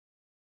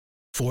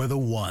For the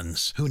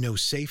ones who know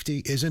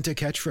safety isn't a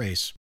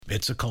catchphrase,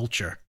 it's a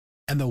culture.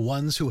 And the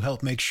ones who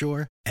help make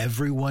sure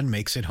everyone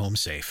makes it home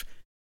safe.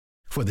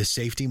 For the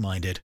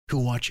safety-minded who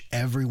watch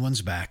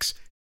everyone's backs,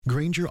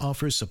 Grainger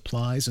offers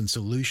supplies and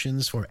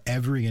solutions for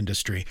every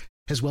industry,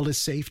 as well as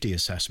safety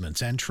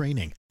assessments and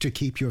training to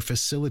keep your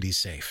facilities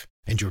safe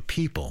and your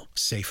people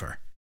safer.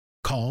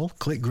 Call,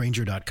 click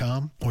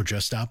Grainger.com, or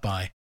just stop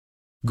by.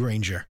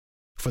 Grainger,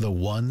 for the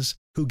ones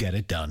who get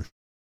it done.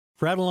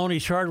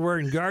 Fratelloni's Hardware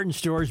and Garden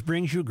Stores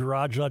brings you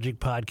Garage Logic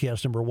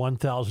Podcast number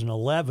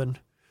 1011,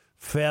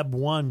 Feb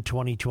 1,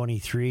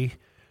 2023.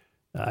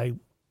 I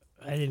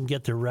didn't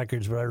get the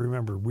records, but I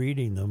remember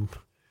reading them.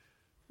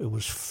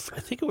 I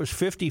think it was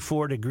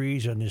 54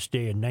 degrees on this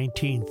day in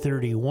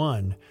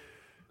 1931,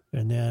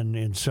 and then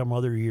in some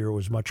other year it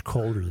was much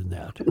colder than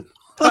that.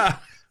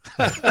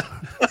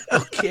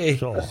 Okay.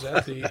 So,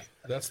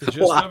 that's the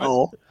gist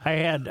of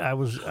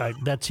it?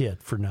 That's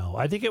it for now.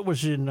 I think it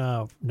was in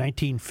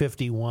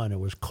 1951. It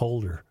was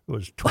colder. It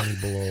was 20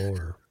 below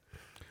or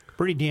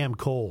pretty damn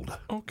cold.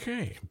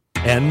 Okay.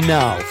 And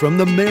now, from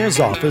the mayor's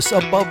office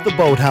above the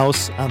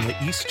boathouse on the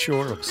east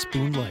shore of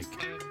Spoon Lake,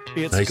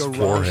 it's nice Garage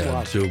forehead,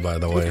 Logic too, by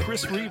the way. with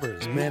Chris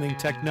Reavers manning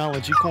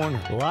Technology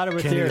Corner. A lot of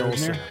it Kenny there, Olson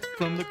isn't there?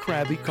 from the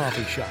Krabby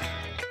Coffee Shop.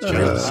 Real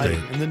John estate.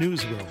 Hyde in the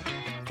newsroom.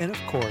 And,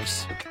 of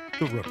course,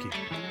 the rookie.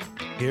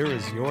 Here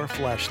is your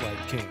flashlight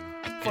king,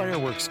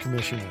 fireworks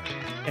commissioner,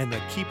 and the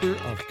keeper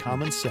of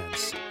common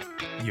sense,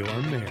 your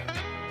mayor,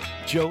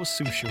 Joe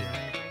Soucheray.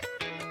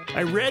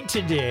 I read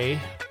today,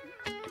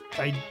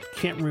 I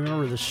can't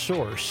remember the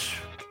source,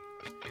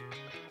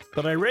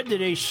 but I read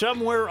today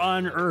somewhere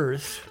on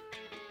Earth,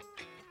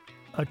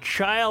 a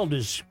child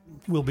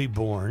will be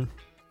born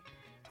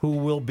who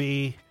will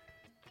live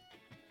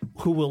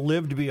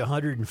to be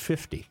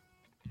 150.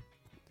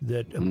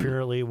 That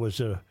apparently was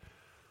an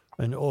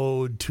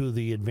ode to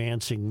the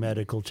advancing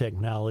medical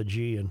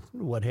technology and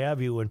what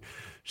have you. And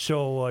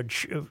so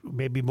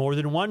maybe more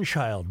than one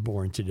child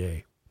born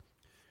today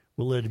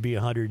will live to be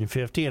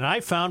 150. And I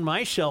found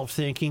myself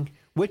thinking,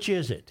 which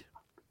is it?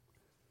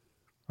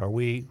 Are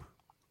we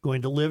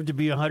going to live to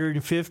be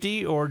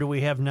 150, or do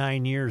we have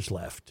 9 years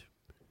left?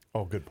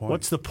 Oh, good point.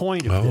 What's the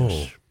point of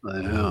this?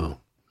 I know.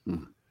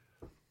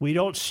 We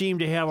don't seem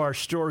to have our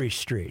story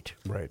straight.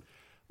 Right.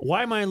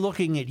 Why am I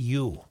looking at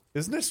you?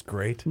 Isn't this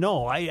great?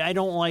 No, I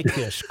don't like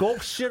this. Go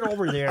sit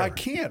over there. I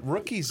can't.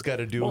 Rookie's got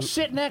to do. Well,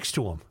 sit next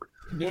to him.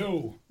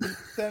 No.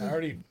 I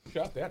already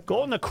shot that.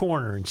 Go in the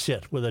corner and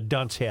sit with a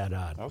dunce hat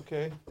on.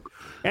 Okay.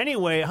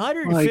 Anyway,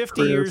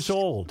 150 Hi, years Chris.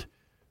 old.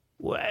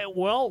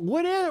 Well,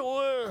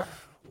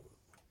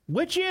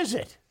 which is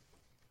it?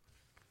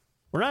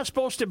 We're not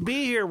supposed to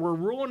be here. We're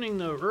ruining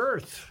the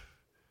earth.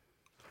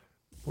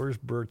 Where's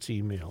Bert's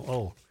email?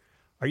 Oh,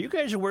 are you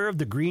guys aware of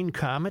the Green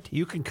Comet?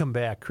 You can come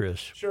back, Chris.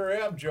 Sure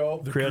am,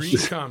 Joe. The Chris.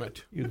 Green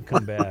Comet. You can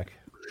come back.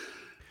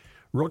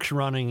 Rook's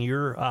running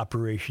your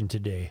operation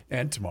today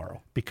And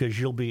tomorrow. because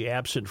you'll be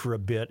absent for a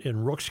bit,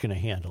 and Rook's going to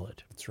handle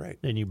it. That's right.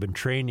 And you've been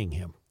training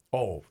him.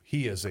 Oh,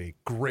 he is a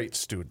great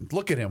student.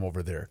 Look at him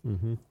over there.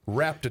 Mm-hmm.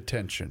 Rapt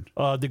attention.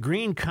 The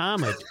Green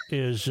Comet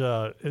is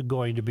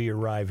going to be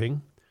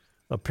arriving,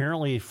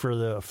 apparently for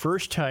the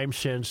first time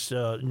since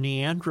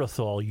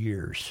Neanderthal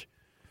years.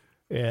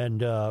 And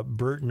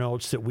Bert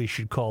notes that we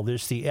should call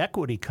this the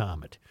Equity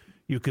Comet.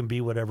 You can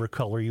be whatever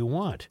color you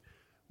want.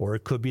 Or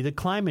it could be the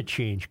climate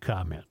change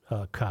comet.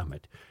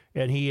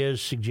 And he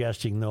is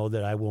suggesting, though,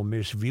 that I will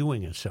miss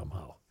viewing it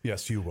somehow.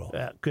 Yes, you will.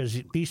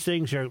 Because these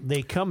things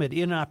they come at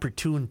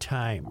inopportune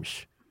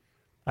times.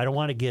 I don't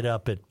want to get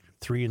up at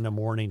 3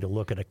 a.m. to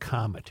look at a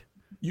comet.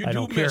 I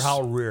don't care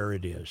how rare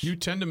it is. You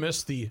tend to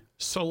miss the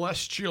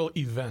celestial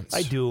events.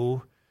 I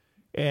do.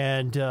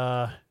 And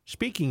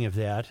speaking of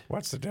that,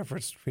 What's the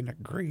difference between a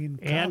green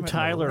comet Ann and a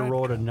Tyler red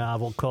wrote a comet?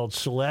 novel called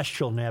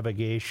Celestial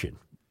Navigation,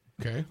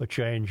 Okay. which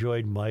I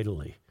enjoyed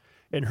mightily.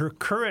 And her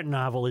current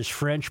novel is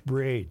French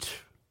Braids.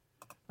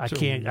 I So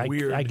can't.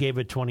 weird. I gave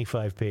it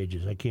 25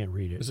 pages. I can't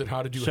read it. Is it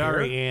How to Do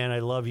Sorry, Hair? Ann. I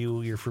love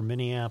you. You're from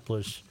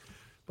Minneapolis,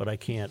 but I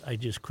can't. I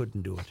just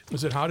couldn't do it.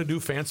 Is it How to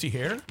Do Fancy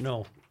Hair?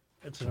 No,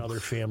 that's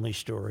another family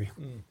story.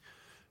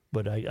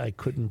 But I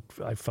couldn't.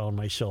 I found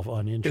myself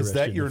uninterested. Is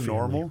that in your the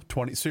family. normal?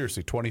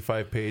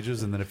 25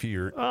 pages, and then if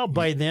you're Oh,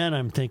 by then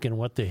I'm thinking,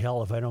 what the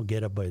hell? If I don't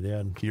get it by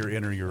then, you're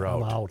in or you're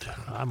I'm out.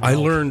 out. I'm I out.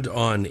 learned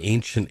on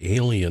Ancient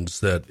Aliens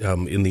that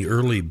in the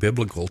early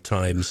biblical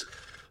times,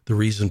 the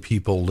reason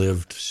people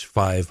lived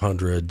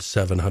 500,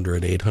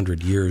 700,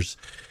 800 years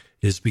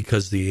is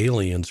because the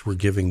aliens were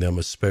giving them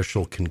a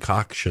special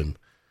concoction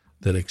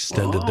that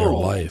extended their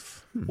life.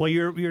 Well,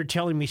 you're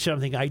telling me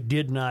something I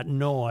did not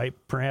know. I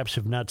perhaps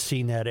have not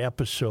seen that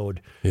episode.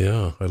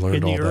 Yeah, I learned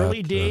In all the that.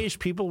 early days,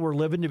 people were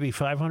living to be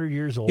 500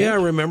 years old. Yeah, I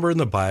remember in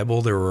the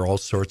Bible there were all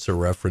sorts of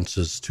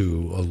references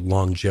to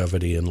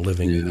longevity and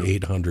living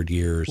 800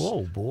 years.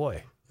 Whoa,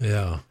 boy.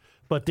 Yeah.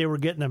 But they were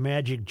getting the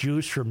magic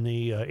juice from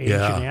the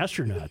ancient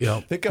astronauts.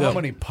 Yeah. Think of how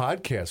many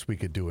podcasts we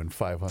could do in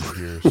 500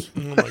 years.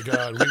 Oh, my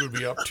God. We would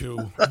be up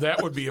to...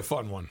 That would be a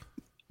fun one.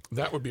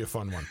 That would be a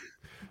fun one.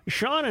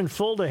 Sean in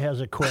Fulda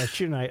has a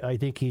question. I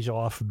think he's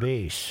off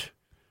base.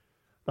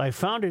 I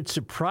found it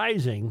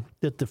surprising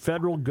that the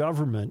federal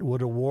government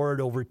would award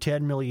over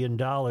 $10 million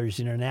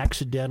in an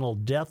accidental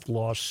death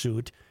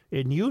lawsuit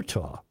in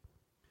Utah.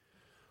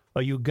 A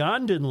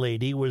Ugandan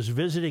lady was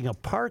visiting a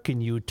park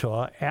in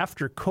Utah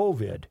after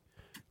COVID.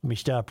 Let me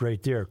stop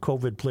right there.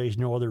 COVID plays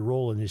no other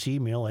role in this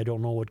email. I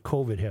don't know what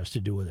COVID has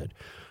to do with it.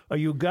 A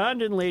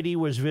Ugandan lady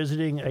was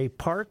visiting a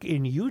park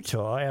in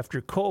Utah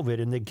after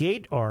COVID, and the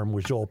gate arm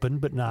was open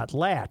but not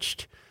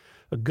latched.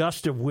 A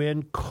gust of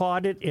wind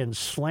caught it and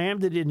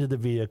slammed it into the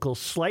vehicle,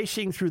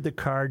 slicing through the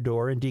car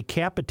door and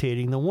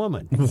decapitating the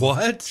woman.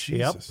 What?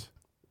 Yep.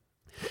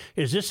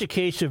 Is this a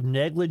case of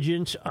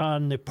negligence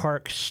on the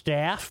park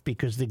staff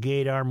because the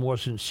gate arm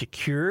wasn't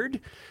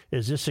secured?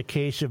 Is this a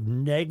case of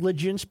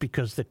negligence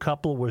because the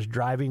couple was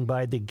driving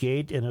by the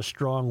gate in a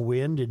strong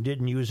wind and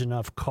didn't use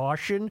enough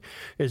caution?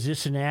 Is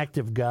this an act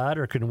of God,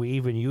 or can we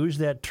even use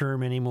that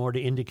term anymore to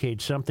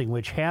indicate something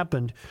which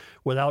happened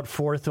without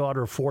forethought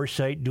or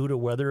foresight due to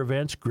weather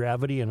events,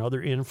 gravity, and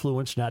other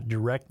influence not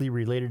directly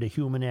related to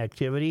human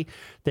activity?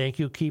 Thank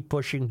you. Keep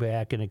pushing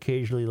back and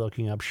occasionally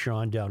looking up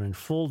Sean down in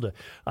Fulda.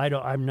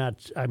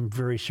 I'm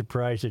very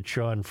surprised that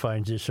Sean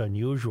finds this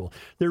unusual.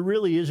 There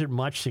really isn't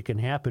much that can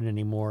happen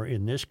anymore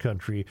in this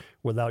country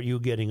without you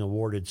getting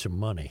awarded some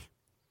money.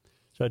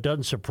 So it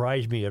doesn't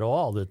surprise me at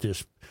all that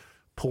this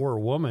poor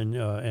woman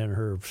and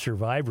her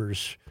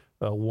survivors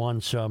won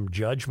some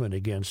judgment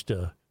against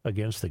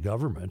the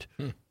government.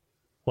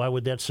 Why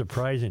would that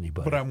surprise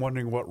anybody? But I'm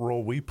wondering what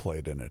role we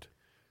played in it.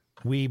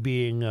 We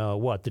being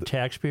what, the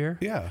taxpayer?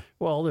 Yeah.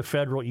 Well, the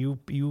federal, you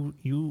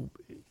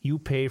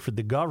pay for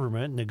the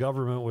government, and the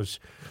government was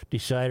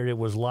decided it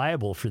was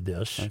liable for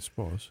this. I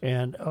suppose.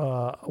 And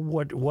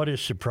what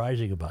is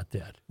surprising about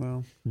that?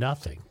 Well,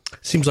 nothing.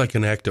 Seems like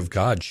an act of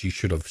God. She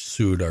should have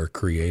sued our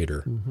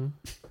creator. Mm-hmm.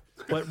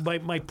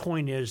 But my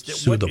point is that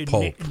Sue the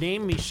Pope.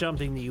 Name me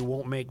something that you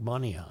won't make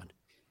money on.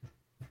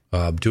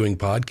 Doing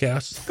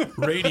podcasts?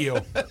 Radio.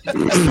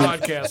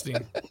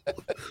 Podcasting.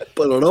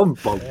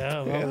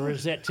 Yeah, well,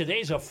 there's that.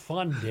 Today's a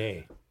fun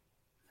day.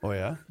 oh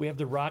yeah. We have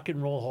the Rock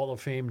and Roll Hall of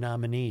Fame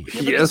nominees.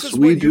 But Yes, this is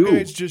we when do. You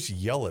guys just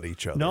yell at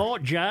each other. No,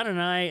 John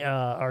and I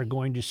are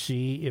going to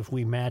see if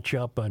we match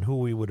up on who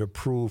we would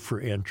approve for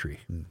entry.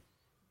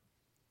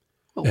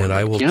 Oh, And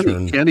I will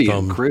turn Kenny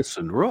and Chris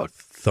and Rook.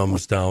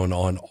 thumbs down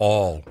on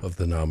all of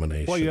the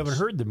nominations. Well, you haven't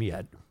heard them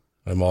yet.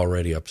 I'm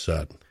already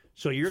upset.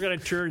 So you're going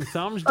to turn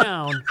thumbs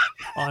down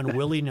on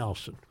Willie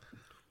Nelson.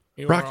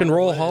 Rock and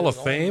Roll Hall of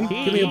Fame?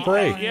 Give me a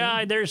break.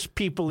 Yeah, there's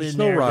people There's in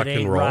no there rock that and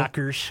ain't roll.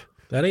 rockers.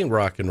 That ain't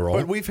rock and roll.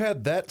 But we've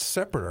had that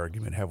separate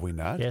argument, have we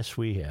not? Yes,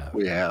 we have.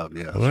 We have,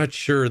 yeah. I'm not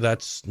sure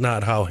that's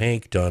not how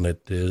Hank done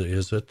it,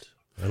 is it?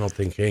 I don't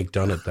think Hank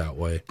done it that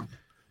way.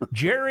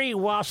 Jerry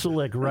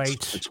Wasilek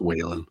writes. It's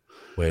Waylon.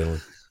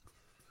 Waylon.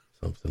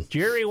 Something.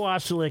 Jerry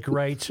Wasilek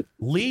writes,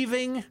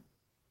 leaving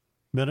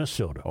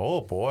Minnesota.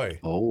 Oh boy.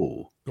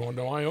 Oh. Going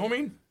to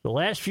Wyoming? The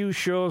last few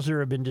shows,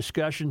 there have been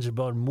discussions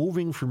about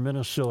moving from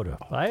Minnesota.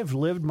 I have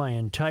lived my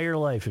entire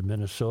life in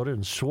Minnesota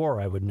and swore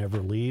I would never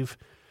leave.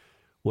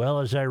 Well,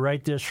 as I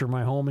write this from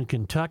my home in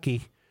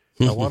Kentucky,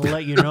 I want to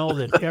let you know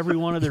that every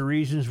one of the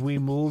reasons we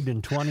moved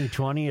in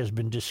 2020 has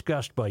been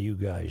discussed by you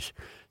guys.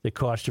 The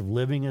cost of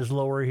living is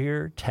lower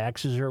here.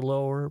 Taxes are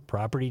lower.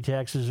 Property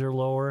taxes are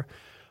lower.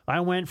 I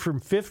went from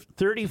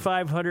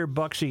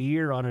 $3,500 a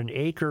year on an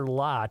acre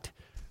lot.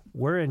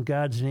 Where in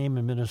God's name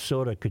in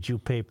Minnesota could you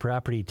pay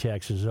property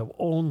taxes of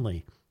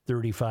only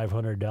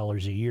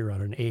 $3,500 a year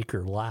on an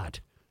acre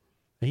lot?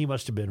 He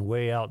must have been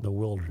way out in the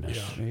wilderness.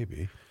 Yeah,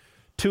 maybe.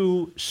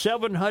 To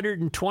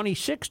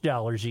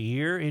 $726 a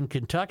year in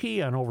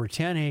Kentucky on over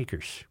 10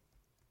 acres.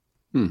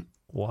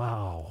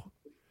 Wow.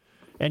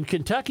 And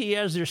Kentucky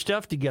has their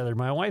stuff together.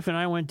 My wife and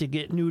I went to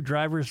get new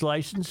driver's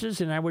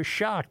licenses, and I was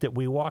shocked that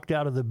we walked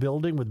out of the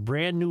building with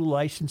brand new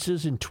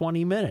licenses in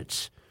 20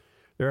 minutes.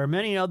 There are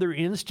many other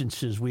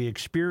instances we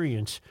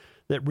experience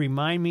that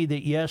remind me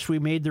that, yes, we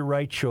made the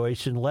right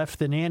choice and left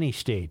the nanny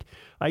state.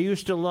 I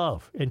used to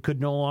love and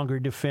could no longer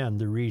defend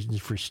the reasons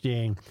for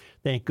staying.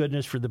 Thank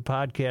goodness for the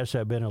podcast.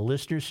 I've been a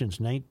listener since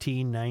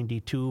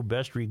 1992.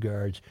 Best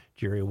regards,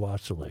 Jerry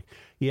Wasilek.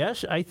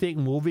 Yes, I think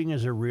moving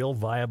is a real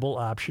viable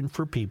option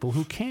for people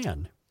who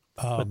can.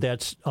 But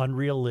that's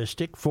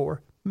unrealistic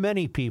for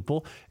many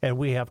people, and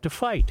we have to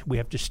fight. We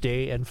have to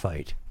stay and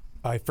fight.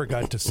 I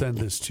forgot to send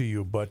this to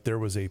you, but there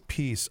was a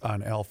piece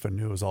on Alpha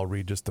News. I'll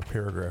read just the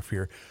paragraph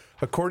here.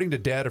 According to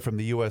data from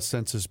the U.S.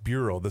 Census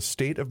Bureau, the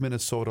state of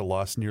Minnesota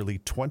lost nearly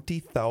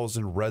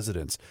 20,000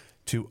 residents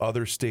to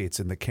other states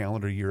in the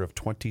calendar year of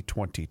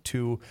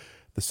 2022.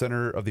 The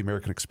Center of the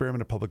American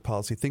Experiment of Public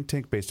Policy think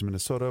tank based in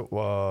Minnesota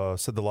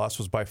said the loss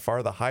was by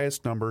far the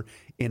highest number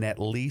in at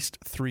least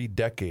 3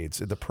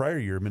 decades. In the prior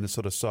year,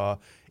 Minnesota saw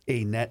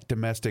a net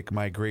domestic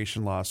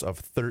migration loss of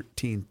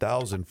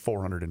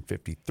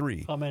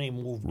 13,453 How many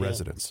moved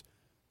residents.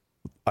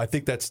 I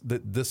think this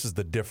is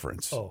the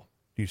difference. Oh.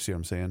 Do you see what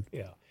I'm saying?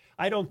 Yeah.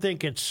 I don't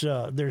think it's,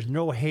 there's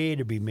no hay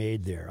to be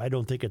made there. I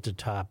don't think it's a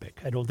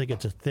topic. I don't think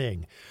it's a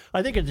thing.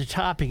 I think it's a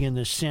topic in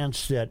the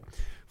sense that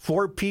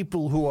for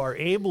people who are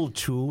able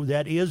to,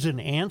 that is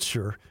an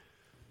answer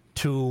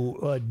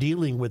to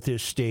dealing with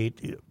this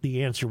state.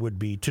 The answer would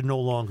be to no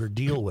longer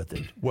deal with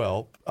it.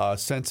 Well,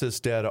 census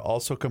data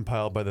also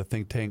compiled by the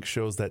think tank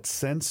shows that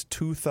since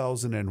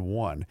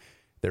 2001,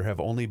 there have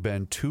only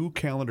been 2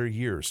 calendar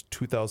years,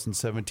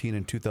 2017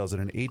 and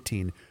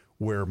 2018,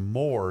 where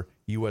more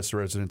U.S.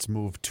 residents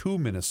moved to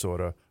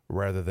Minnesota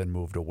rather than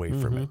moved away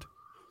from it.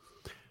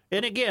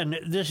 And again,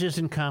 this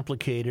isn't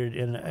complicated,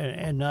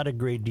 and not a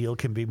great deal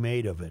can be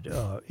made of it.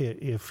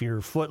 If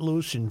you're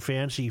footloose and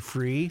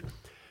fancy-free,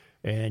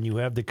 and you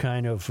have the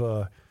kind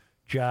of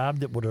job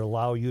that would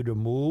allow you to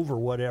move or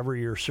whatever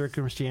your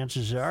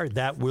circumstances are,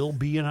 that will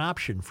be an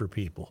option for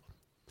people.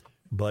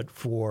 But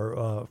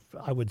for,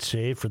 I would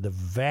say, for the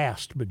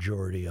vast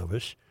majority of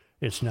us,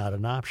 it's not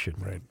an option.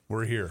 Right.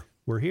 We're here.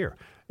 We're here.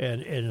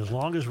 And as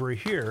long as we're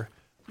here,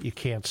 you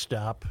can't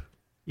stop.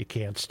 You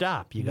can't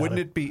stop. Wouldn't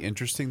it be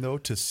interesting, though,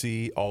 to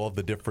see all of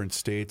the different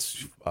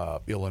states,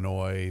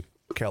 Illinois,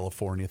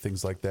 California,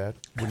 things like that?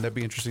 Wouldn't that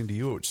be interesting to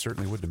you? It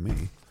certainly would to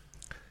me.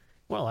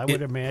 Well, I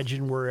would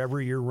imagine wherever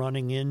you're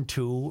running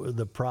into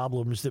the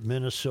problems that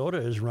Minnesota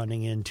is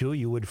running into,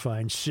 you would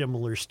find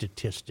similar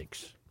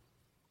statistics.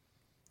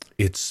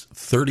 It's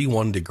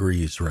 31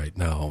 degrees right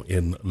now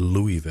in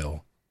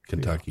Louisville,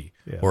 Kentucky,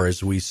 Yeah. or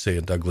as we say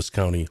in Douglas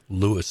County,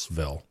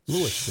 Louisville.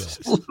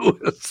 Louisville.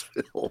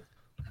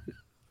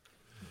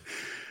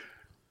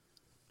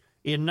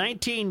 In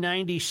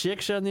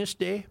 1996 on this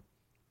day,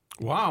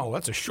 Wow,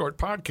 that's a short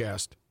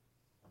podcast.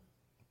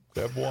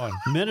 Bev won.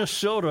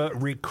 Minnesota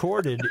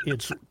recorded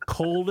its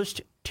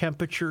coldest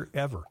temperature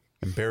ever.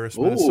 Embarrassed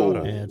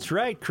Minnesota. That's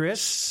right,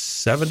 Chris.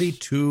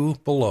 72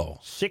 below.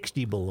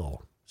 60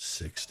 below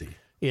 60.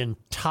 in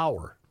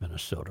Tower,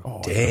 Minnesota.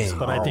 Dang.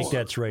 But I think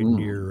that's right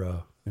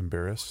near.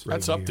 Embarrassed.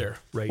 That's up there.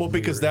 Right Well,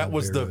 because near that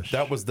was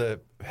Embarrass. the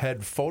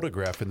head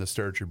photograph in the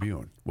Star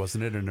Tribune,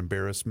 wasn't it? An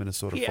embarrassed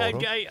Minnesota Yeah,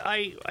 photo.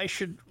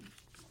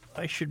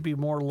 I should be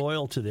more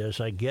loyal to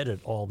this. I get it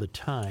all the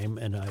time,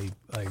 and I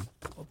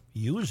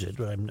use it,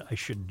 but I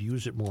should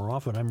use it more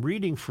often. I'm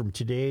reading from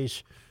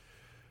today's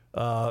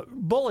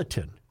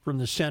bulletin from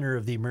the Center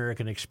of the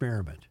American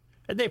Experiment,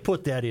 and they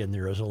put that in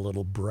there as a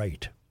little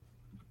bright,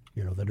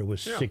 that it was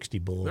 60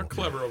 below. They're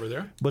clever over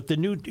there. But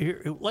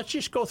let's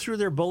just go through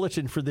their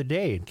bulletin for the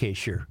day in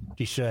case you're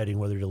deciding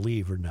whether to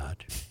leave or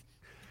not.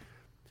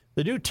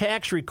 The new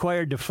tax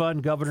required to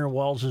fund Governor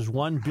Walz's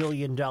 $1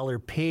 billion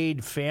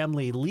paid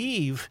family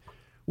leave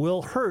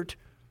will hurt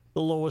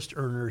the lowest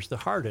earners the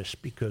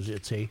hardest because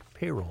it's a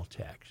payroll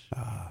tax.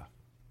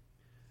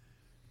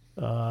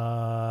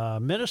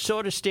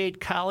 Minnesota State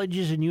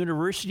colleges and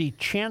university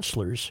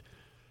chancellors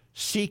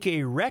seek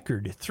a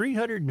record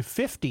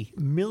 $350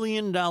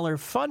 million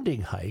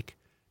funding hike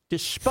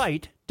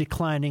despite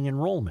declining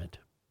enrollment.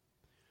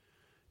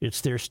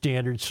 It's their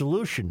standard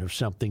solution. If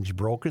something's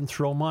broken,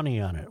 throw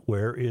money on it.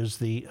 Where is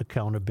the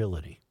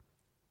accountability?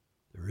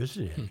 There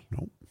isn't any.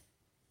 Nope.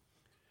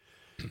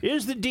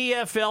 Is the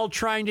DFL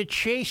trying to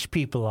chase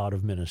people out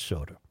of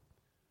Minnesota?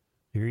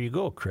 Here you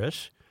go,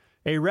 Chris.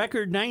 A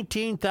record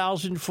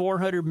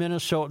 19,400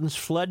 Minnesotans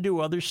fled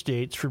to other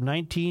states from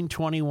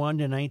 2021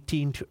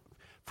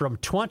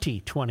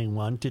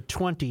 to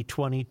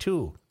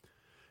 2022.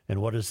 And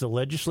what is the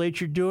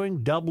legislature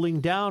doing? Doubling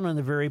down on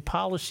the very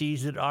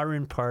policies that are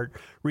in part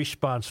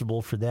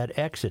responsible for that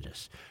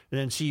exodus.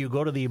 And then you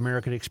go to the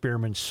American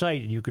Experiment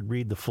site and you could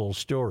read the full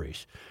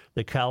stories.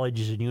 The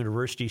colleges and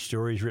university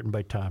stories written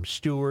by Tom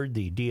Stewart.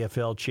 The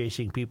DFL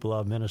chasing people out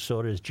of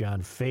Minnesota is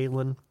John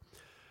Phelan.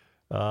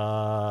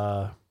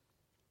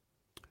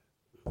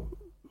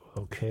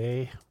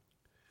 Okay.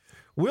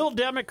 Will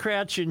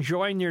Democrats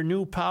enjoying their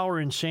new power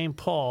in St.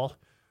 Paul?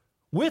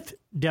 With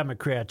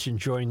Democrats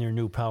enjoying their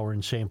new power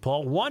in St.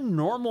 Paul, one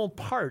normal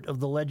part of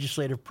the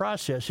legislative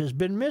process has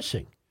been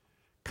missing: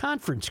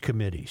 conference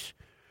committees.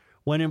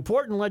 When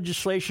important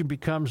legislation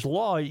becomes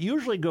law, it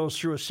usually goes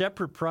through a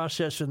separate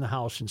process in the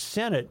House and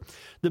Senate.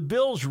 The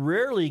bills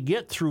rarely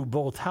get through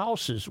both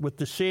houses with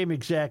the same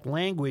exact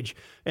language,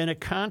 and a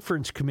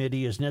conference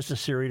committee is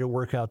necessary to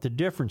work out the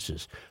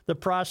differences. The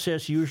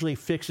process usually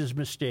fixes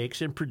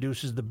mistakes and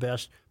produces the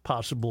best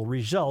possible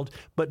result,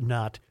 but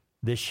not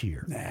this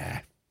year.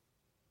 Nah.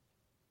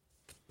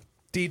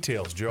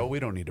 Details, Joe. We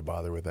don't need to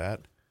bother with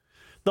that.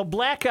 The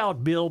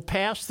blackout bill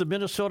passed the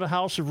Minnesota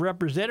House of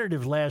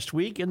Representatives last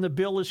week, and the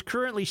bill is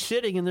currently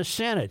sitting in the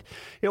Senate.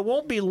 It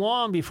won't be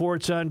long before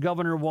it's on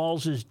Governor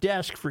Walz's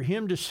desk for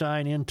him to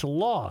sign into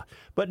law,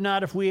 but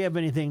not if we have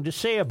anything to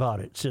say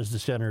about it, says the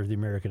Center of the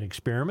American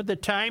Experiment. The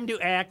time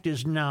to act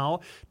is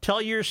now.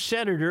 Tell your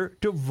senator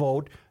to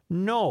vote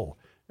no.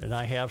 And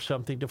I have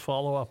something to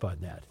follow up on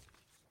that.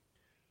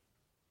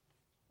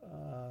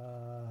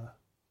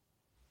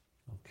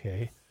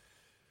 Okay.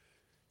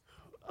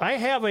 I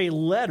have a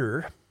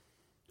letter.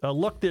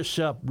 Look this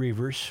up,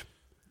 Reavers.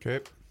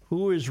 Okay.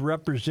 Who is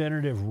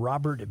Representative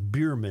Robert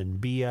Bierman,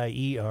 Bierman?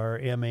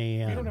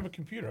 You don't have a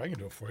computer. I can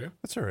do it for you.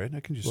 That's all right.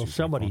 I can just Well, use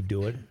my somebody phone.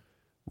 do it.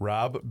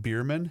 Rob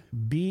Bierman.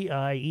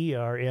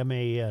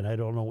 Bierman. I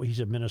don't know. He's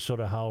a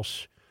Minnesota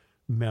House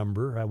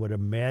member. I would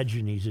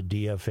imagine he's a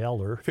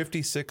DFLer.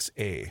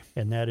 56A.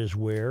 And that is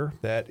where?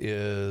 That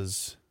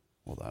is,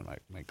 hold on,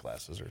 my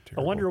glasses are I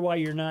terrible. wonder why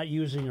you're not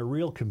using a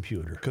real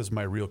computer. Because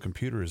my real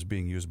computer is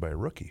being used by a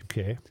rookie.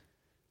 Okay.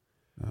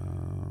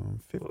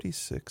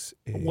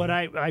 56A. What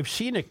I've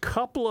seen a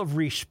couple of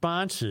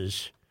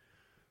responses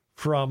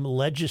from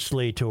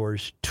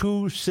legislators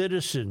to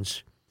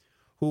citizens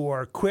who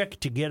are quick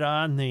to get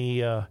on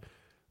the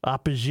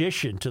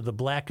opposition to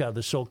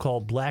the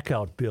so-called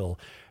blackout bill.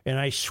 And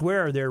I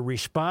swear their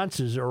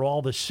responses are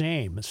all the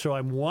same. So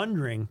I'm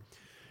wondering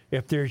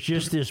if there's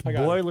just this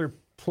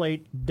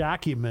boilerplate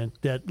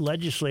document that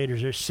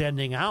legislators are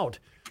sending out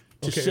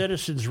to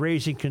citizens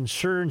raising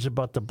concerns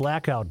about the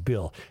blackout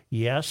bill.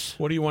 Yes.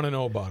 What do you want to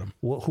know about him?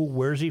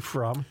 Where's he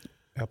from?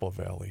 Apple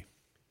Valley.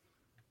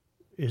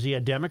 Is he a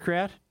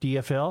Democrat?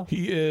 DFL?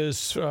 He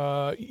is,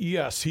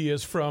 yes, he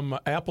is from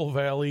Apple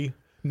Valley,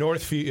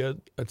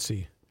 Northfield. Let's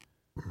see.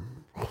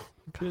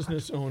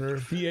 Business owner,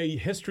 BA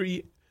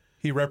history.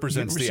 He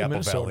represents the University of Apple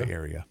Minnesota. Valley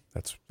area.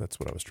 That's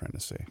what I was trying to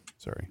say.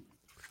 Sorry.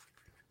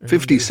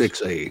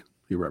 56A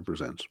he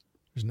represents.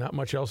 There's not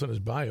much else in his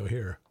bio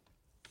here.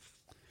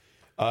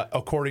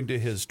 According to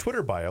his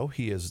Twitter bio,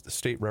 he is the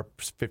state rep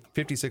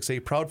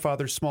 56A, proud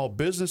father, small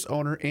business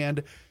owner,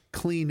 and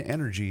clean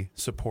energy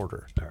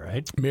supporter. All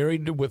right.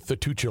 Married with the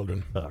 2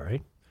 children. All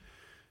right.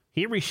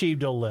 He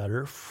received a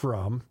letter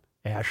from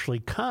Ashley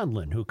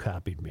Conlon, who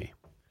copied me.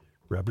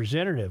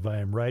 Representative, I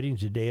am writing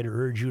today to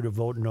urge you to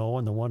vote no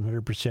on the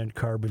 100%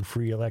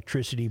 carbon-free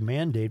electricity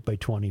mandate by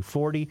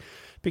 2040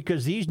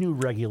 because these new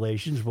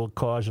regulations will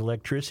cause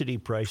electricity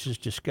prices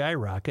to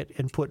skyrocket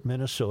and put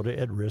Minnesota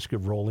at risk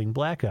of rolling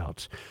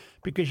blackouts.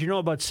 Because,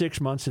 about 6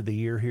 months of the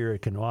year here,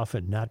 it can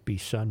often not be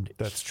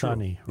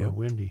sunny or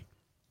windy.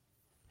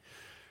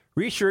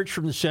 Research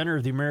from the Center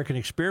of the American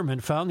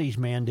Experiment found these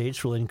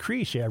mandates will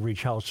increase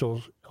average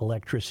household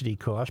electricity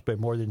costs by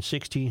more than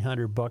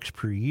 $1,600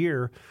 per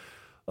year.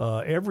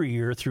 Every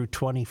year through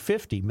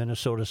 2050,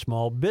 Minnesota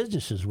small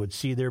businesses would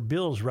see their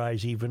bills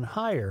rise even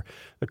higher.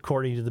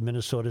 According to the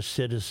Minnesota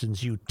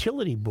Citizens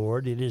Utility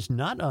Board, it is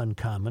not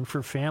uncommon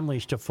for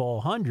families to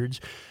fall hundreds,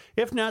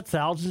 if not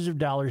thousands of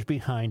dollars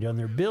behind on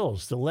their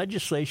bills. The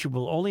legislation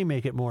will only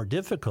make it more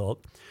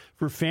difficult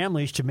for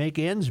families to make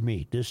ends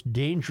meet. This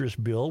dangerous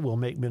bill will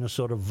make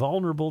Minnesota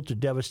vulnerable to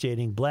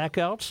devastating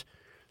blackouts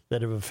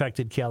that have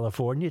affected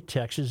California,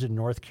 Texas, and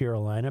North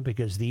Carolina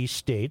because these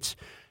states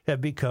have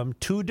become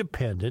too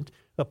dependent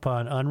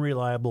upon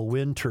unreliable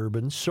wind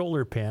turbines,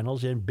 solar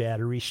panels, and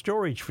battery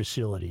storage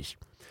facilities.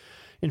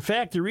 In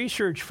fact, the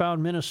research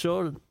found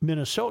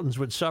Minnesotans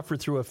would suffer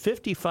through a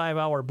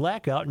 55-hour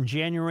blackout in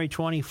January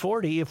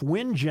 2040 if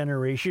wind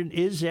generation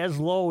is as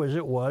low as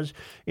it was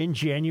in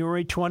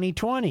January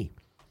 2020.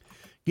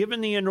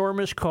 Given the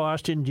enormous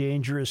cost and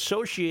danger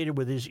associated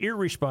with his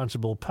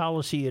irresponsible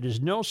policy, it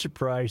is no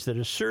surprise that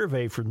a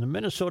survey from the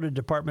Minnesota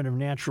Department of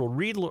Natural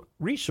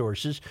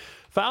Resources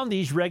found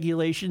these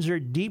regulations are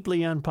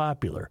deeply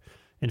unpopular.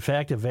 In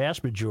fact, a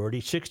vast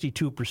majority,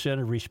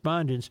 62% of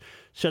respondents,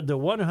 said the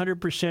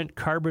 100%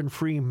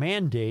 carbon-free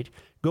mandate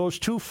goes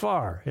too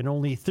far, and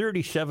only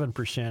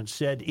 37%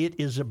 said it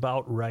is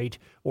about right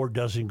or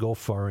doesn't go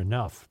far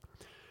enough.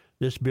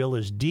 This bill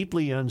is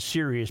deeply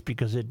unserious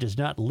because it does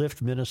not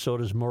lift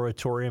Minnesota's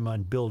moratorium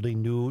on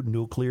building new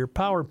nuclear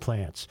power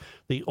plants,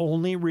 the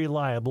only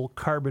reliable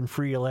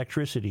carbon-free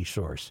electricity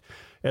source.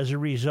 As a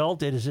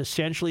result, it is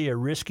essentially a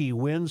risky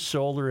wind,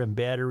 solar, and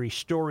battery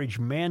storage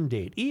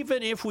mandate.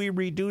 Even if we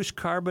reduce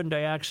carbon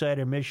dioxide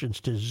emissions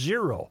to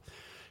zero,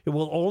 it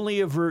will only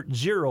avert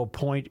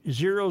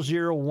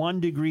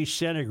 0.001 degrees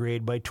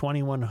centigrade by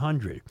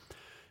 2100.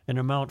 An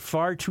amount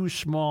far too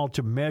small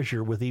to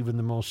measure with even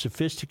the most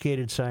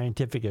sophisticated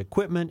scientific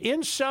equipment.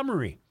 In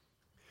summary,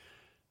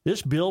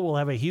 this bill will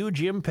have a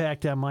huge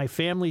impact on my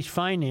family's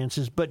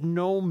finances, but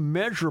no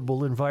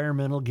measurable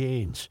environmental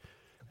gains.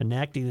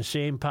 Enacting the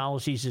same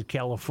policies as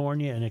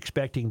California and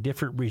expecting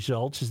different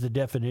results is the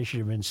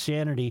definition of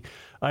insanity.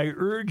 I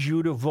urge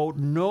you to vote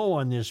no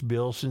on this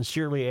bill.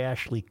 Sincerely,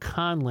 Ashley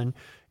Conlon,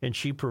 and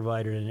she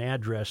provided an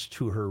address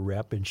to her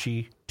rep, and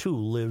she, too,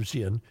 lives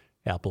in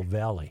Apple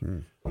Valley.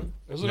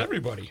 Doesn't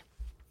everybody?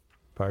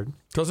 Pardon?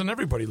 Doesn't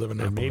everybody live in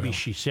Apple Maybe Valley?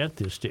 she sent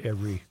this to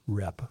every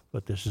rep,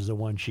 but this is the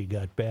one she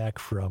got back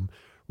from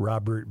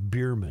Robert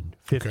Bierman,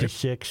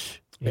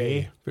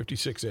 56A.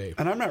 56A.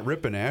 And I'm not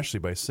ripping Ashley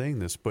by saying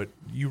this, but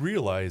you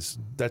realize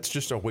that's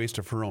just a waste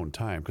of her own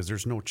time because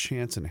there's no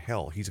chance in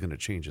hell he's going to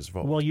change his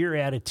vote. Well, your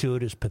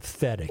attitude is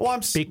pathetic.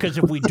 Well, because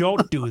if we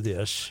don't do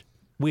this,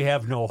 we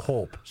have no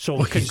hope.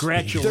 So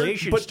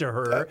congratulations to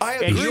her. I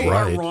and agree. you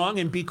are Right. wrong,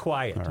 and be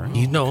quiet.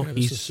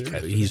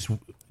 He's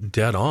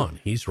dead on.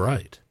 He's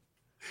right.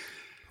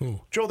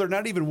 Joe, they're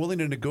not even willing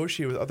to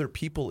negotiate with other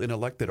people in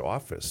elected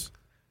office.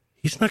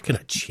 He's not going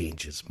to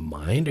change his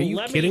mind. Are you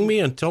Let kidding me- me?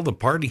 Until the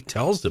party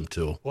tells him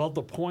to. Well,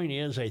 the point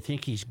is, I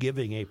think he's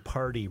giving a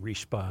party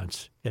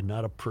response and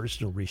not a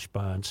personal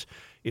response.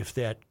 If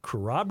that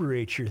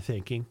corroborates your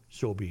thinking,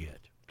 so be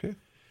it. Okay.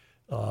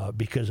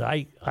 because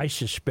I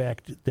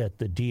suspect that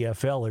the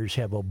DFLers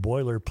have a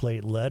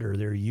boilerplate letter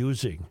they're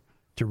using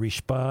to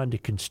respond to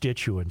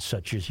constituents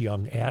such as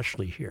young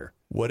Ashley here.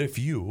 What if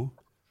you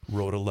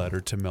wrote a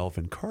letter to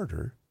Melvin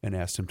Carter and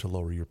asked him to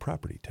lower your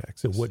property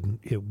taxes?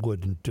 It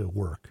wouldn't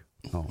work.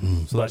 Oh,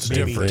 But so that's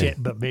maybe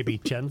different. but maybe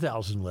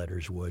 10,000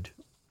 letters would.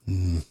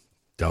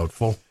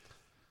 Doubtful.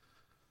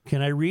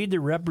 Can I read the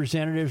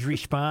representative's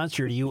response,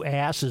 or do you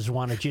asses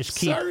want to just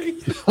keep Sorry.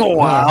 Oh,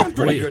 wow.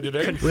 Pretty good today.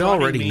 We confronting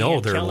already me know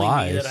and they're telling me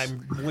lies, that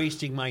I'm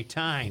wasting my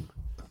time?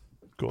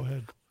 Go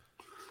ahead.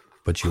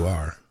 but you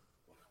are.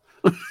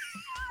 Go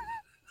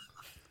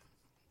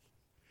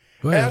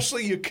ahead.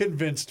 Ashley, you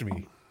convinced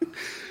me.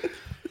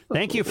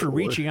 Thank you for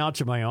reaching out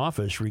to my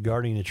office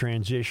regarding the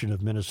transition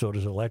of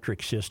Minnesota's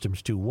electric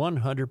systems to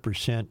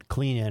 100%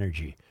 clean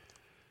energy.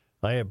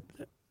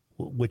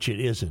 Which it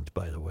isn't,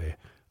 by the way.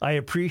 I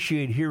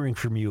appreciate hearing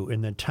from you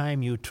and the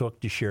time you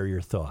took to share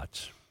your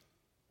thoughts.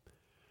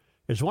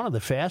 It's one of the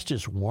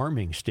fastest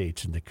warming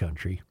states in the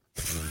country.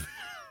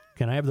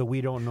 Can I have the "we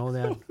don't know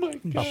that"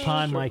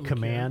 upon my Certainly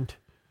command?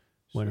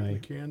 When Certainly I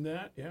can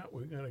that. Yeah,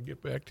 we got to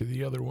get back to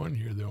the other one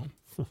here, though.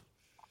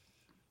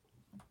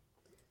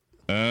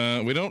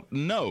 We don't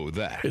know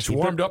that. It's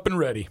warmed up and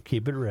ready.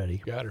 keep it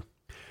ready. Got her.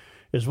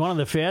 As one of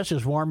the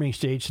fastest warming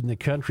states in the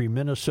country,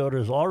 Minnesota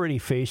is already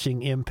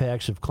facing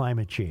impacts of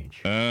climate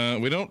change.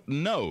 We don't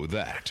know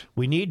that.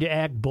 We need to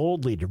act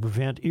boldly to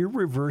prevent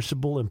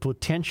irreversible and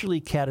potentially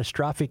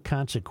catastrophic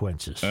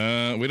consequences.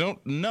 We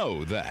don't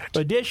know that.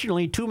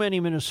 Additionally, too many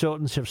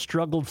Minnesotans have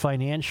struggled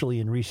financially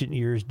in recent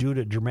years due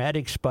to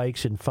dramatic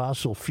spikes in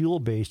fossil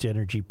fuel-based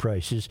energy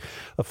prices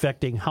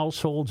affecting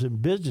households and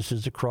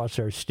businesses across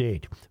our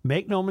state.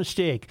 Make no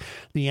mistake,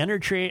 the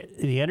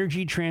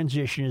energy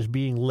transition is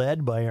being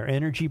led by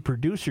our energy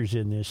producers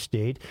in this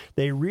state.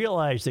 They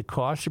realize the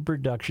cost of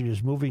production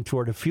is moving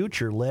toward a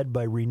future led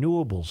by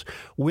renewables.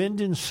 Wind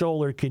and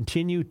solar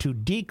continue to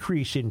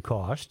decrease in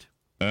cost.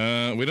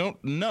 We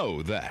don't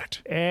know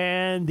that.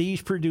 And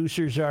these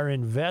producers are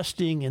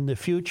investing in the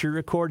future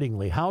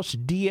accordingly. House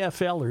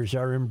DFLers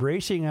are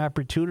embracing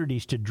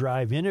opportunities to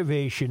drive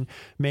innovation,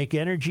 make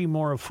energy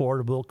more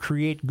affordable,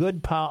 create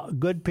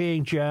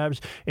good-paying jobs,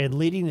 and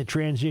leading the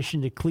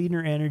transition to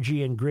cleaner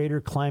energy and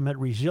greater climate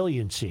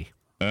resiliency.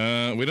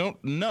 We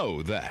don't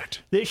know that.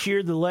 This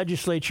year, the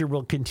legislature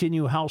will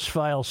continue House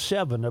File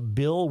 7, a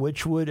bill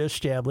which would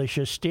establish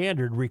a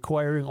standard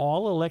requiring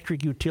all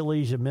electric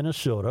utilities in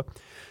Minnesota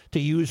to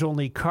use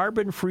only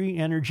carbon-free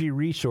energy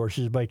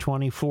resources by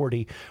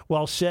 2040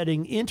 while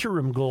setting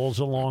interim goals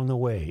along the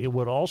way. It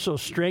would also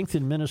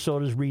strengthen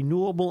Minnesota's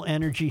renewable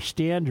energy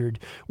standard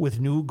with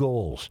new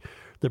goals.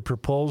 The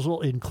proposal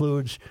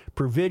includes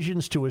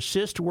provisions to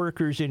assist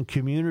workers in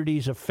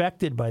communities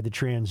affected by the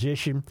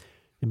transition.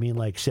 I mean,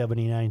 like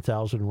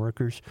 79,000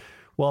 workers,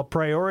 while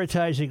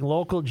prioritizing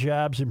local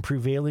jobs and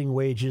prevailing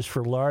wages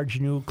for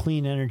large new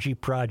clean energy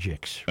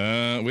projects.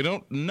 We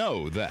don't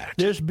know that.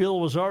 This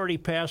bill was already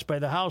passed by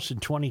the House in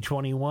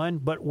 2021,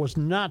 but was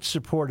not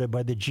supported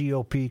by the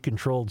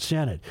GOP-controlled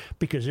Senate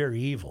because they're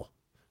evil.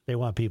 They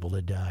want people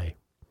to die.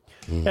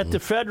 At the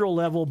federal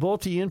level,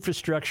 both the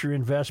Infrastructure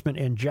Investment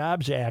and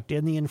Jobs Act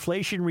and the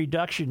Inflation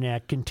Reduction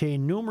Act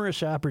contain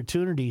numerous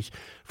opportunities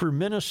for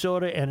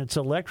Minnesota and its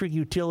electric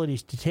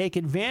utilities to take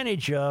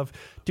advantage of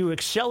to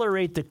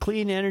accelerate the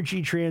clean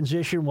energy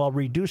transition while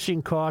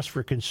reducing costs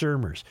for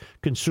consumers.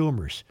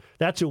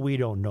 That's what we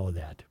don't know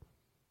that.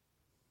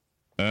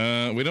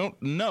 We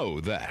don't know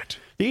that.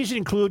 These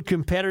include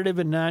competitive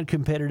and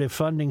non-competitive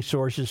funding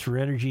sources for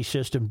energy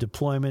system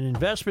deployment,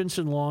 investments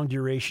in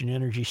long-duration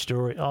energy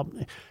storage.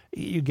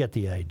 You get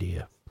the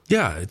idea.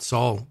 Yeah, it's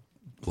all,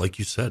 like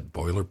you said,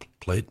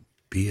 boilerplate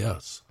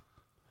BS.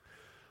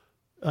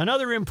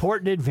 Another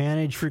important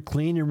advantage for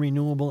clean and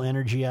renewable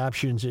energy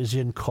options is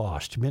in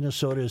cost.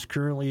 Minnesota is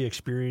currently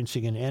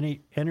experiencing an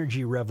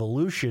energy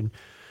revolution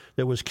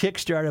that was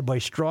kickstarted by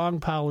strong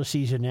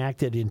policies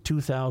enacted in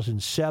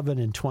 2007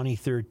 and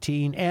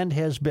 2013 and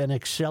has been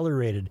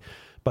accelerated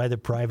by the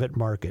private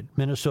market.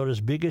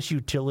 Minnesota's biggest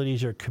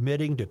utilities are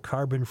committing to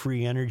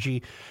carbon-free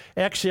energy.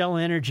 Xcel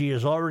Energy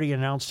has already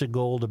announced a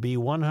goal to be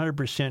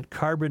 100%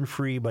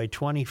 carbon-free by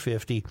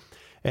 2050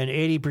 and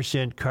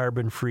 80%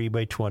 carbon-free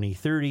by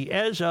 2030.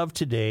 As of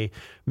today,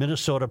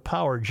 Minnesota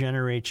Power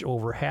generates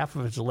over half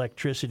of its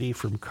electricity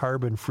from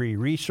carbon-free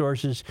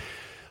resources.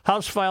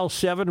 House File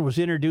 7 was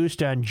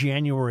introduced on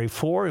January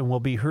 4 and will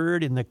be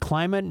heard in the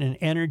Climate and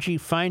Energy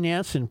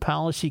Finance and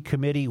Policy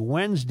Committee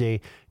Wednesday,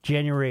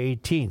 January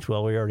 18th.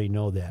 Well, we already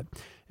know that.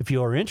 If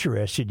you are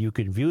interested, you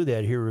can view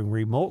that hearing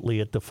remotely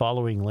at the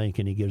following link,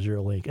 and he gives her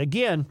a link.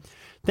 Again,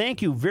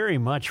 thank you very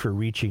much for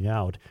reaching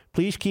out.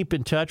 Please keep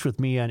in touch with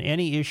me on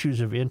any issues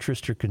of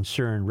interest or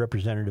concern,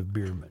 Representative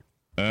Bierman.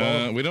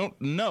 We don't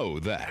know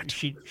that.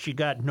 She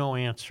got no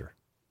answer.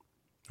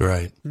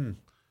 Right.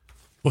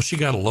 Well, she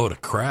got a load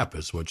of crap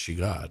is what she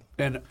got.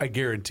 And I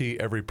guarantee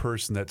every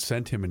person that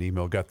sent him an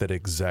email got that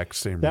exact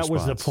same That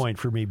response. was the point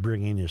for me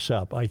bringing this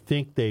up. I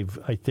think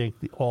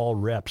all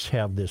reps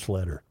have this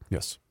letter.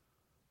 Yes.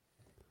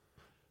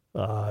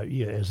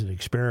 as an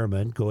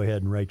experiment, go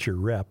ahead and write your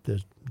rep.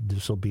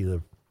 This will be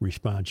the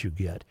response you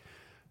get.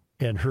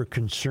 And her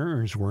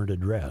concerns weren't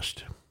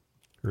addressed.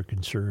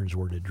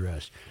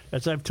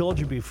 As I've told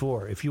you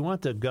before, if you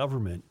want the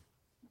government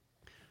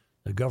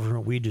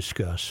we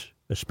discuss,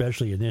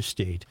 especially in this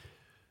state,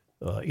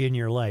 in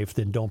your life,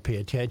 then don't pay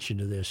attention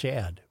to this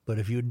ad. But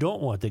if you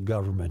don't want the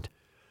government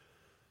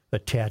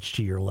attached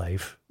to your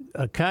life,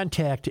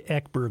 contact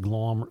Eckberg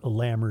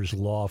Lammers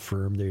Law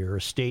Firm. They are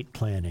estate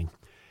planning.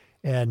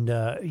 And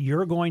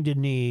you're going to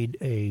need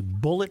a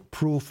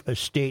bulletproof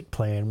estate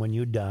plan when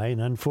you die. And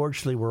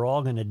unfortunately, we're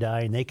all going to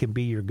die, and they can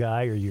be your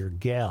guy or your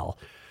gal.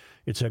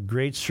 It's a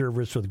great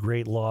service with a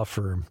great law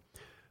firm.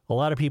 A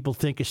lot of people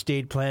think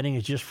estate planning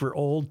is just for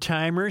old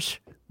timers.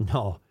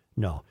 No.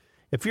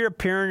 If you're a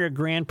parent or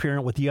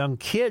grandparent with young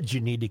kids,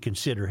 you need to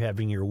consider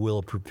having your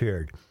will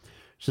prepared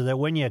so that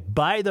when you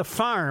buy the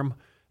farm,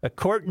 a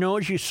court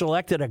knows you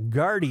selected a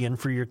guardian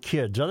for your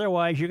kids.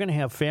 Otherwise, you're going to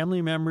have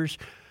family members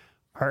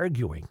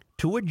arguing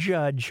to a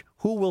judge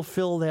who will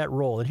fill that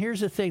role. And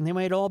here's the thing, they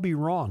might all be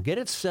wrong. Get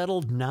it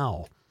settled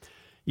now.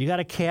 You got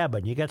a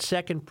cabin, you got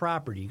second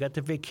property, you got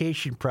the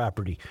vacation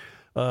property.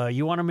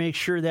 You want to make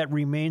sure that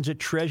remains a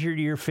treasure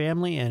to your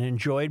family and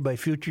enjoyed by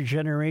future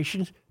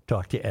generations?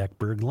 Talk to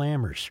Eckberg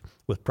Lammers.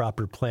 With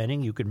proper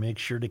planning, you can make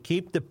sure to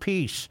keep the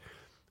peace.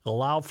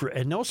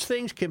 And those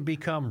things can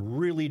become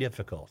really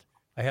difficult.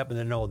 I happen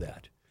to know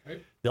that.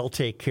 Right. They'll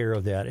take care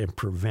of that and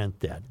prevent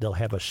that. They'll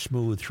have a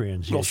smooth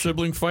transition. Little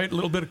sibling fight a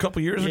little bit a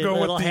couple years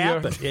ago. It'll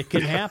happen. It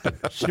can happen.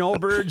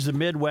 Snowbirds, the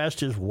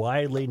Midwest is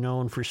widely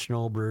known for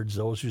snowbirds,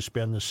 those who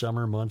spend the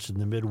summer months in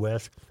the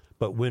Midwest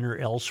but winter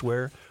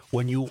elsewhere.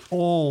 When you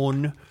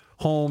own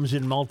homes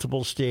in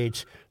multiple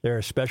states, there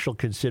are special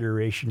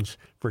considerations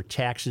for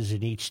taxes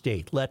in each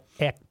state. Let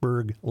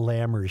Eckberg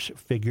Lammers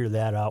figure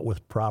that out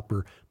with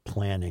proper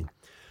planning.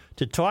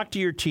 To talk to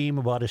your team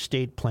about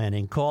estate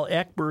planning, call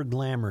Eckberg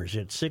Lammers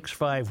at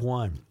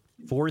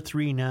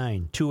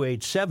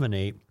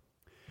 651-439-2878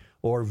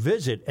 or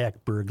visit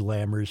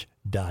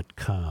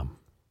eckberglammers.com.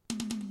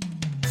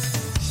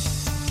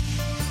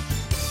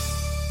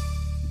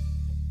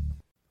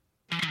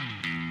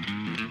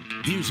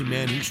 Here's a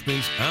man who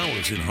spends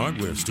hours in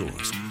hardware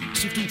stores,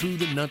 sifting through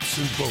the nuts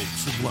and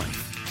bolts of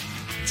life.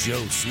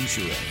 Joe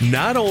Soucheray.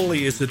 Not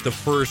only is it the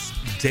first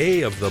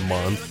day of the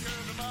month,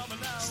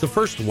 it's the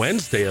first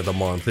Wednesday of the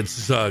month.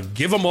 It's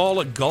Give 'em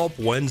all a gulp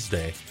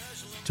Wednesday.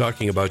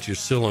 Talking about your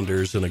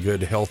cylinders and a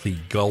good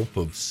healthy gulp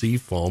of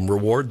Seafoam.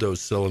 Reward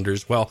those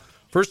cylinders. Well,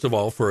 first of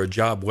all, for a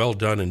job well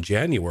done in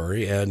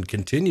January and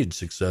continued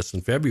success in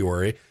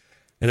February.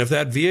 And if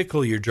that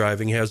vehicle you're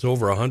driving has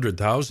over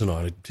 100,000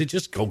 on it,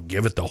 just go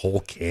give it the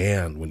whole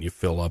can when you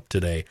fill up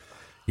today.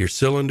 Your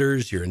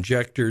cylinders, your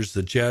injectors,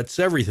 the jets,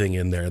 everything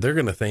in there. They're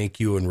going to thank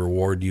you and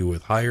reward you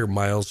with higher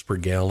miles per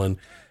gallon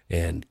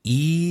and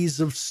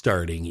ease of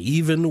starting,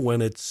 even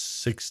when it's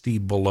 60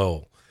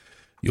 below.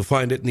 You'll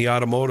find it in the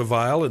automotive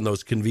aisle in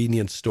those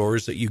convenience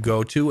stores that you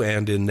go to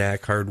and in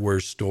Knack Hardware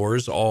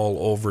stores all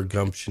over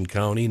Gumption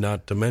County,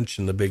 not to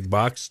mention the big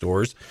box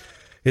stores.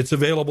 It's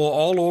available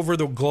all over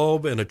the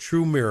globe and a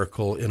true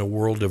miracle in a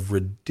world of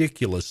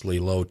ridiculously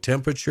low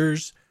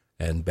temperatures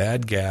and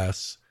bad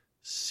gas.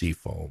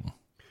 Seafoam.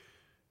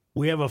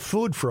 We have a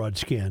food fraud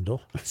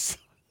scandal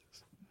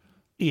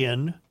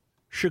in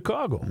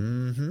Chicago.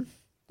 Mm-hmm.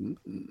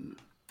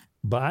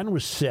 Bond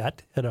was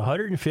set at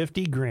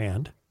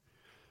 $150,000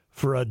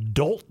 for a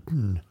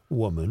Dalton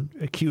woman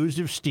accused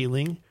of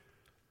stealing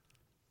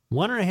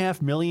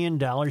 $1.5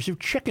 million of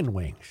chicken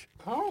wings.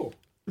 Oh.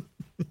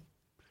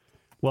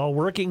 While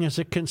working as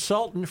a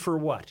consultant for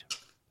what?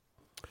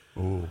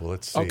 Oh,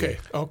 let's see.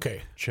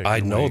 Okay. I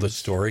know the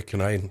story.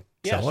 Can I tell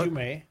it? Yes, you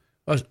may.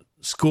 A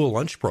school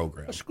lunch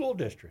program. A school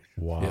district.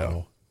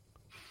 Wow.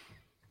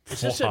 Yeah.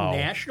 Is this a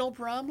national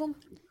problem?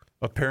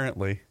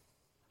 Apparently.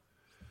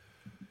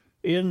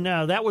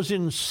 That was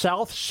in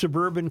South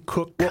Suburban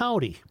Cook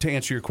County. To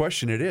answer your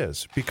question, it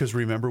is. Because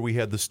remember, we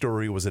had the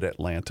story, was it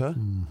Atlanta?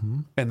 Mm-hmm.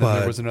 And then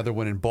there was another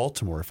one in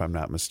Baltimore, if I'm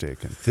not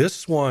mistaken.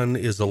 This one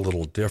is a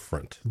little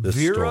different. This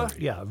Vera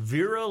story.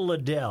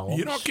 Liddell.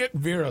 You don't get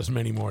Veras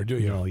anymore, do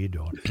you? No, you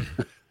don't.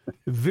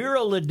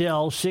 Vera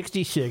Liddell,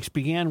 66,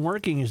 began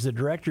working as the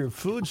director of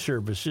food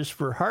services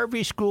for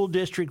Harvey School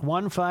District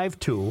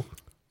 152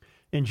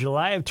 in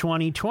July of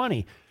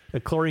 2020,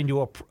 according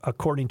to a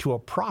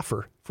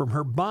proffer from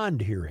her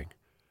bond hearing.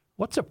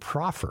 What's a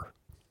proffer?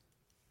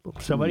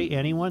 Somebody,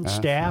 anyone,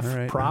 staff,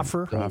 right,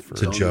 proffer?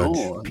 It's a judge.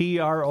 Proffer.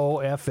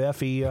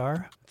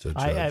 It's a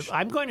judge.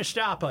 I'm going to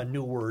stop on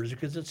new words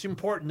because it's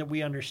important that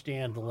we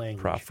understand the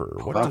language. Proffer.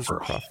 What does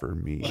proffer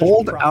mean?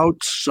 Hold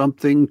out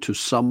something to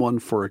someone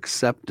for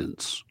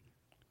acceptance.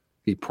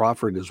 He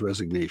proffered his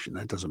resignation.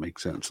 That doesn't make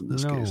sense in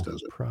this case,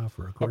 does it?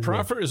 Proffer. A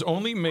proffer is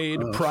only made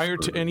prior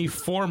to any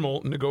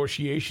formal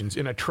negotiations.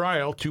 In a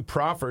trial, to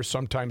proffer,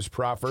 sometimes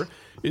proffer,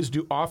 is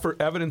to offer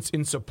evidence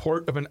in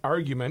support of an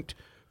argument,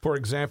 for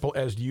example,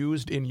 as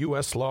used in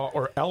U.S. law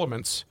or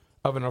elements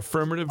of an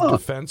affirmative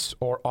defense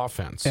or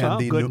offense. Oh,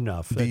 good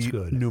enough. That's the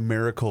good.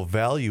 numerical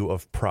value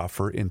of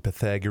proffer in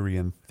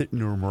Pythagorean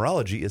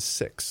numerology is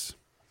 6.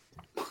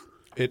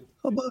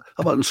 How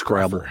about in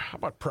Scrabble? How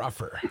about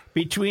proffer?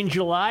 Between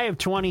July of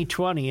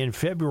 2020 and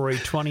February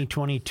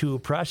 2022,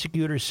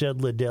 prosecutors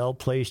said Liddell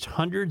placed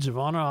hundreds of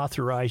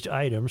unauthorized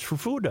items for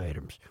food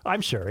items.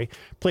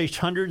 Placed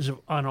hundreds of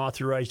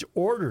unauthorized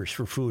orders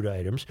for food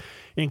items,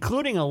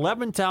 including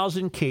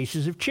 11,000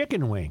 cases of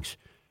chicken wings,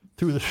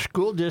 through the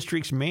school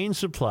district's main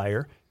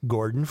supplier,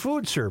 Gordon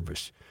Food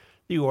Service.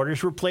 The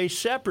orders were placed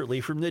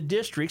separately from the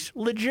district's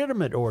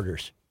legitimate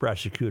orders,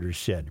 prosecutors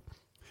said.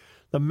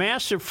 The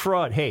massive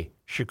fraud, hey,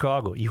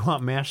 Chicago, you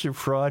want massive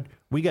fraud?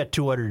 We got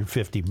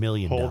 $250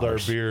 million. Hold our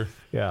beer.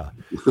 Yeah.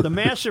 The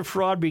massive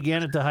fraud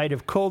began at the height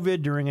of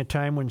COVID during a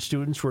time when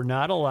students were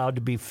not allowed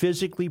to be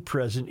physically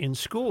present in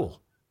school.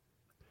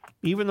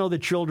 Even though the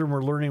children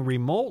were learning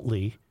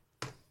remotely,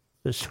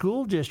 the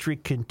school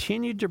district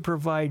continued to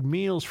provide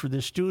meals for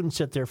the students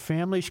that their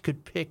families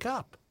could pick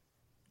up.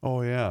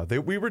 Oh, yeah.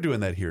 We were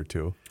doing that here,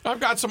 too. I've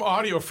got some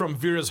audio from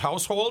Vera's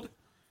household.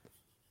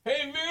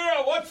 Hey,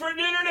 Vera, what's for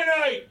dinner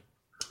tonight?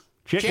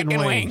 Chicken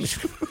wings.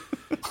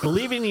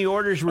 Believing the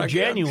orders were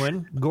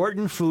genuine,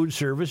 Gordon Food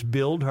Service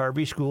billed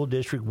Harvey School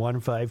District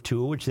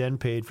 152, which then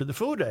paid for the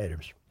food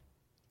items.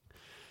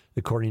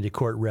 According to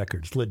court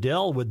records,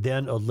 Liddell would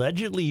then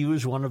allegedly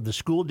use one of the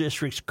school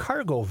district's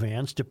cargo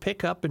vans to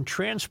pick up and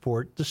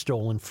transport the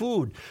stolen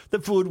food. The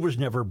food was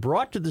never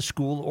brought to the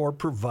school or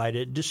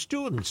provided to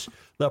students,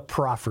 the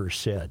proffer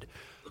said.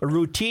 A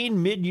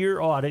routine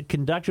mid-year audit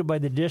conducted by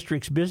the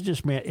district's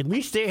businessman. At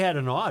least they had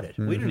an audit.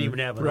 We didn't even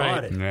have an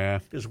audit. Nah.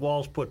 Because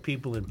Walls put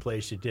people in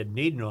place that didn't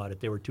need an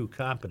audit. They were too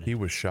competent. He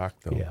was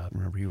shocked, though. Yeah.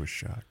 Remember, he was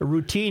shocked. A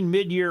routine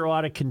mid-year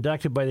audit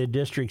conducted by the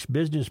district's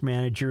business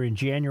manager in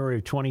January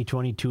of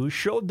 2022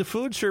 showed the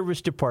food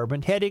service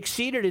department had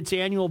exceeded its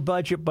annual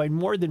budget by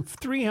more than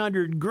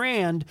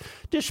 $300,000,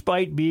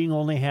 despite being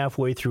only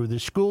halfway through the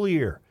school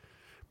year.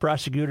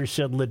 Prosecutors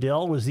said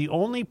Liddell was the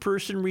only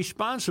person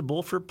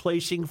responsible for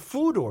placing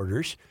food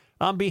orders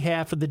on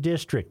behalf of the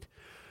district.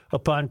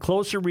 Upon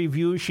closer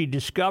review, she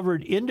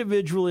discovered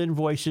individual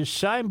invoices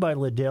signed by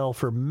Liddell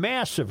for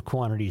massive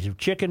quantities of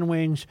chicken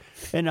wings,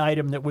 an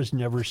item that was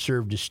never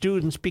served to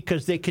students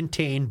because they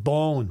contain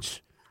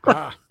bones.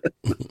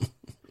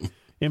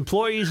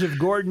 Employees of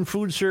Gordon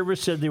Food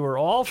Service said they were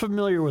all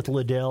familiar with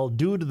Liddell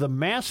due to the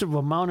massive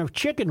amount of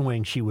chicken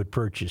wings she would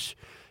purchase.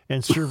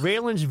 And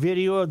surveillance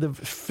video of the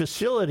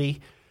facility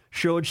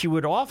showed she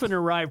would often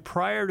arrive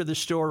prior to the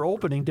store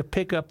opening to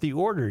pick up the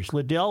orders.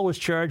 Liddell was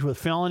charged with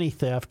felony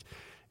theft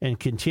and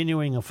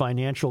continuing a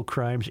financial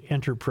crimes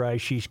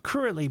enterprise. She's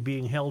currently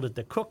being held at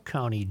the Cook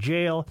County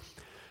Jail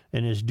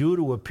and is due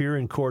to appear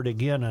in court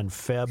again on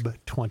Feb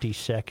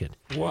 22nd.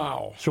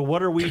 Wow. So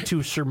what are we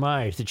to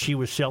surmise? That she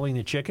was selling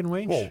the chicken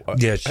wings?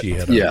 Yeah, she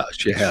had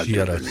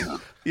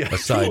a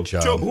side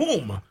job. To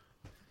whom?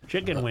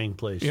 Chicken wing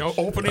place. You know,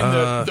 opening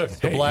the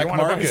the black you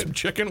wanna buy market. some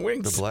chicken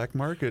wings? The black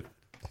market.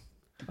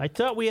 I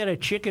thought we had a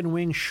chicken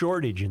wing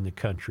shortage in the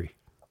country.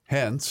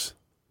 Hence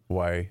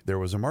why there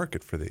was a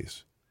market for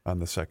these on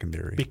the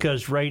secondary.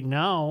 Because right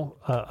now,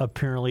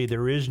 apparently,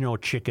 there is no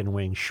chicken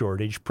wing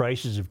shortage.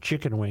 Prices of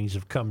chicken wings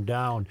have come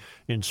down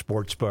in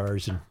sports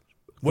bars and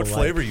What the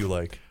flavor like. you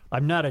like?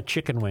 I'm not a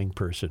chicken wing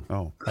person.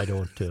 Oh. I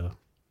don't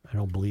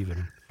believe in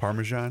them.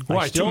 Parmesan? Why,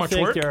 I still too much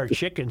think work? there are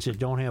chickens that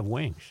don't have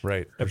wings.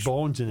 Right. They're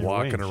bones in their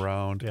walking wings.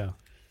 around. Yeah.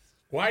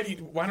 Why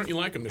don't you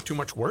like them? They're too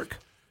much work?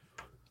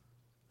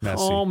 Messy.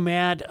 Oh,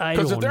 Matt, I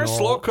don't Because know. if they're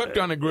slow cooked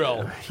on a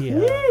grill,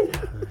 Yeah.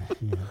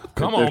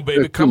 come on,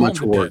 baby, They're come too on,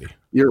 much work. daddy.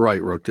 You're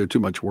right, Rook. They're too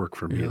much work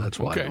for me. That's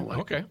why I Okay, don't like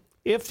it. okay.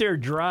 If they're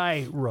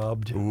dry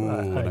rubbed, Ooh,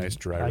 a nice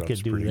dry I rub's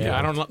could do pretty that. good. Yeah,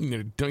 I don't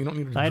need to. You don't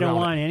need to. I don't drown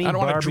want it. any I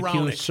don't want to drown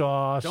barbecue it.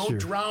 sauce Don't or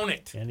drown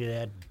it. any of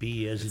that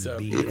BS It's and a-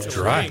 BS. it's a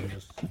Dry. ring.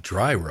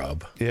 Dry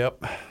rub.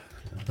 Yep.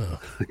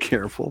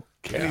 Careful.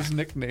 Kenny's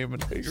nicknaming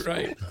things. You're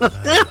right.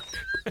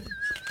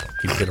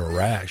 You get a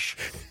rash.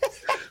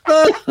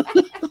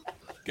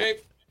 Okay.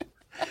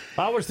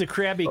 How was the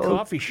Krabby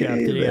Coffee Shop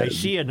today? I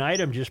see an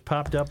item just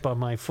popped up on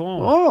my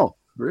phone. Oh,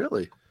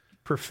 really?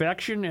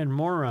 Perfection and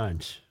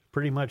morons.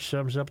 Pretty much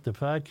sums up the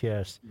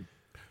podcast.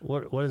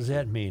 What does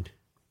that mean?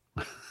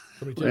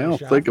 Well,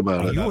 think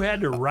about it. You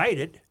had to write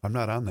it. I'm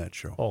not on that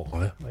show. Oh,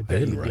 What? I I bet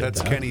didn't you write did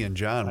That's that. Kenny and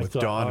John I with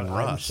thought- Dawn and I'm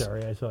Ross.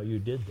 sorry, I thought you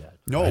did that.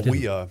 No, I we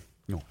didn't.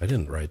 no, I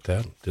didn't write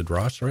that. Did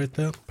Ross write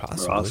that?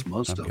 possibly. Ross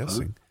must I'm have, huh?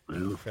 guessing. Yeah.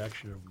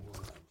 Perfection of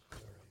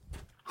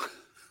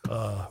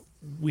morons.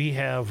 We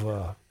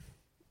have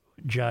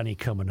Johnny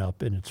coming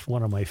up, and it's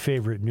one of my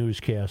favorite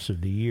newscasts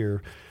of the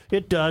year.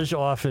 It does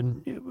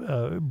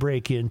often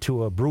break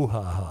into a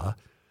brouhaha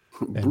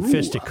and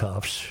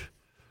fisticuffs,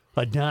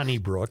 a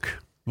Donnybrook,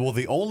 Well,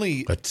 the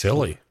only A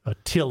Tilly. a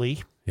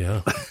Tilly.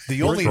 Yeah.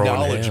 the only throwing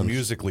knowledge hands.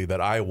 musically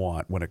that I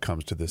want when it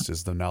comes to this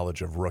is the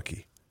knowledge of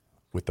Rookie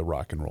with the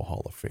Rock and Roll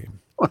Hall of Fame.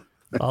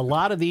 A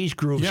lot of these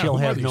groups Yeah, he'll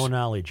who are have no these?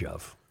 knowledge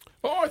of.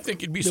 Oh, I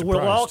think you'd be surprised.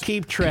 We'll all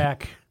keep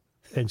track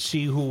and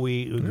see who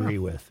we agree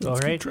with. All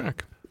Let's right? keep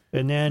track.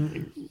 And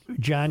then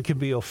John can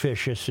be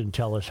officious and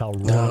tell us how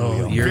wrong we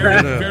No, are. you're Very,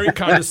 gonna, very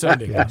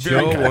condescending. Very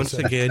Joe. Once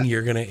condescending. again,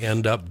 you're going to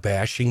end up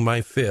bashing my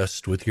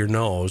fist with your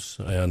nose,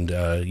 and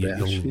you'll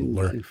Bashing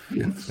learn.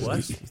 my fist. What?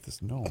 With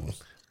his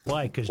nose.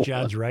 Why? Because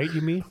John's right,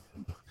 you mean?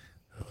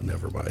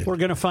 Never mind. We're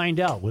going to find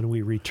out when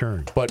we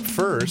return. But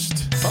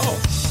first,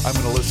 I'm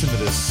going to listen to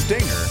this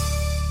stinger,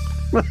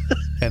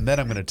 and then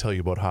I'm going to tell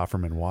you about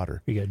Hofferman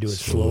Water. You got to do it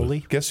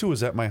slowly. Guess who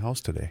was at my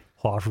house today?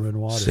 Hofferman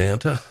Water.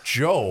 Santa.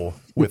 Joe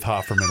with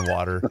Hofferman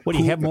Water. What, do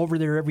you have them over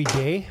there every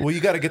day? Well, you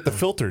got to get the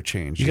filter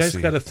changed. You guys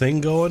see. got a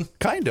thing going?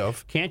 Kind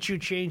of. Can't you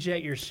change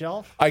that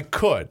yourself? I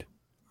could.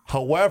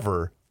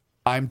 However,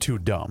 I'm too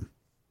dumb,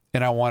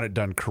 and I want it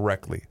done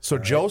correctly. So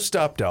Joe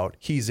stopped out.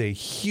 He's a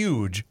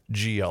huge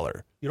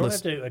GLer. You don't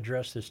have to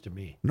address this to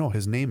me. No,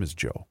 his name is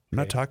Joe. I'm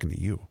not talking to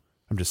you.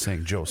 I'm just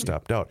saying Joe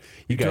stopped out.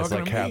 You You're guys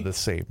talking like to have me. the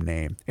same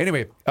name.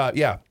 Anyway,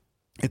 yeah.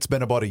 It's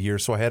been about a year,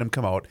 so I had him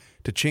come out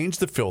to change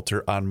the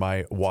filter on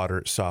my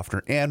water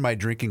softener and my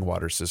drinking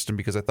water system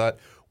because I thought,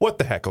 what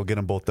the heck, I'll get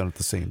them both done at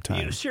the same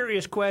time.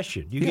 Serious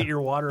question. You get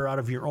your water out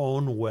of your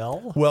own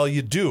well? Well,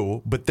 you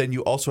do, but then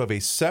you also have a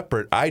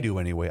separate, I do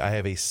anyway, I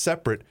have a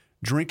separate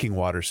drinking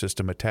water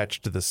system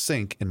attached to the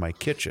sink in my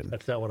kitchen.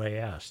 That's not what I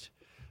asked.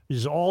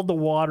 Is all the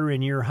water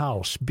in your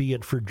house, be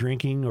it for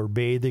drinking or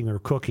bathing or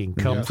cooking,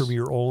 come from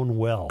your own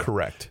well?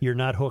 Correct. You're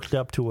not hooked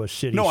up to a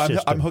city No,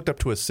 system. I'm hooked up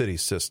to a city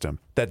system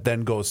that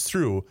then goes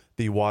through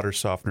the water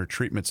softener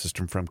treatment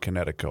system from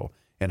Connecticut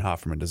and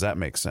Hofferman. Does that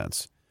make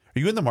sense? Are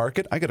you in the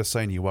market? I got to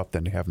sign you up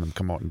then to have them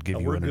come out and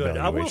give you We're an good.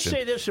 evaluation. I will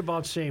say this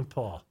about St.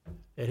 Paul.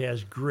 It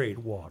has great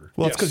water.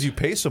 Well, it's because you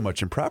pay so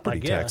much in I property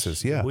guess.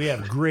 taxes. Yeah. We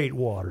have great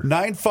water.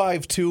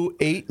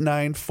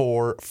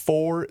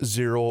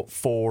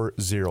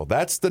 952-894-4040.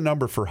 That's the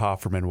number for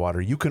Hofferman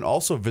Water. You can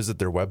also visit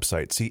their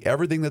website, see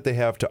everything that they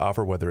have to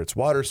offer, whether it's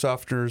water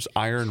softeners,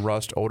 iron,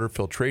 rust, odor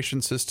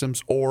filtration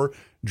systems, or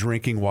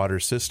drinking water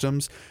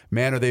systems.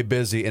 Man, are they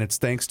busy, and it's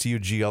thanks to you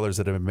GLers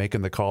that have been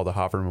making the call to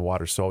Hofferman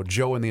Water. So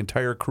Joe and the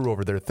entire crew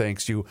over there,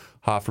 thanks you,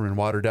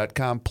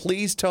 HoffermanWater.com.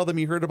 Please tell them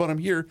you heard about them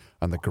here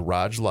on the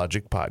Garage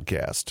Logic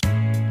Podcast.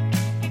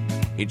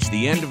 It's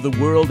the end of the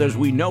world as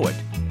we know it,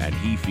 and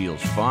he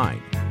feels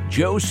fine.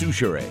 Joe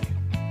Souchere.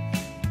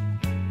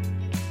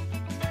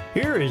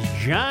 Here is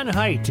John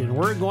Haidt, and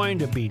we're going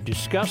to be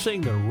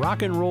discussing the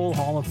Rock and Roll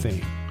Hall of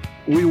Fame.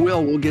 We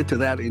will. We'll get to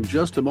that in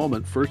just a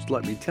moment. First,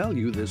 let me tell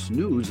you this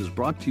news is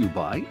brought to you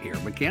by Air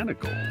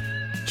Mechanical.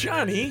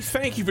 Johnny,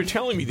 thank you for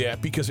telling me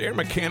that because Air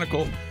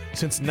Mechanical,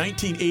 since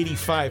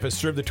 1985, has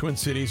served the Twin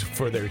Cities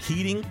for their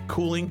heating,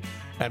 cooling,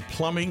 and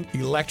plumbing,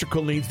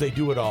 electrical needs. They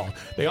do it all.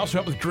 They also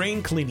help with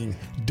drain cleaning,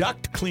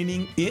 duct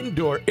cleaning,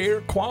 indoor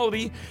air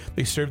quality.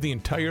 They serve the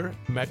entire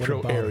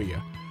metro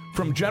area.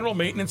 From general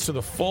maintenance to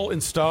the full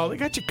install, they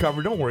got you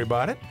covered. Don't worry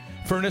about it.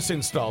 Furnace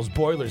installs,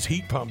 boilers,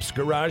 heat pumps,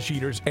 garage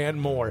heaters, and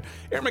more.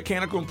 Air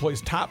Mechanical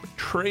employs top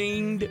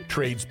trained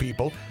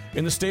tradespeople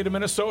in the state of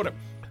Minnesota.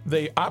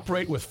 They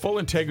operate with full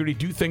integrity,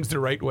 do things the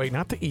right way,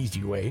 not the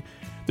easy way.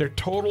 Their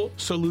Total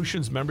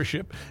Solutions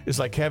membership is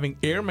like having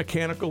Air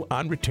Mechanical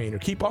on retainer.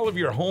 Keep all of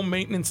your home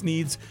maintenance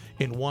needs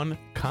in one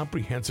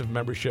comprehensive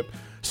membership.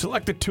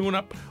 Select a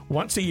tune-up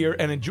once a year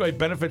and enjoy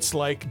benefits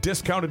like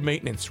discounted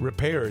maintenance,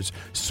 repairs,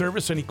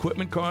 service and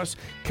equipment costs.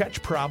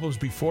 Catch problems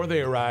before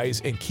they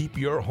arise and keep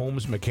your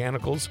home's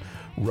mechanicals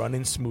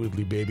running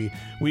smoothly, baby.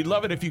 We'd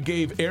love it if you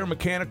gave Air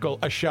Mechanical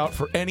a shout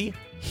for any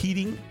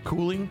heating,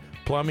 cooling,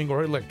 plumbing,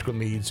 or electrical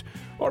needs.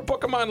 Or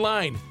book them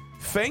online.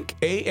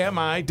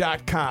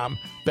 ThinkAMI.com.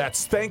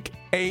 That's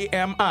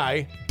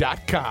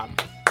ThinkAMI.com.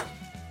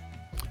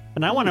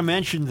 And I want to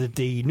mention that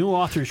the new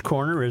Author's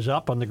Corner is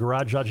up on the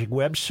Garage Logic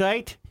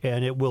website,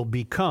 and it will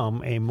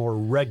become a more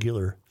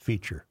regular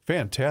feature.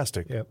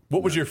 Fantastic. Yep.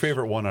 What was your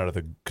favorite one out of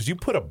the? Because you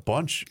put a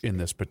bunch in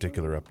this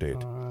particular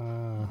update.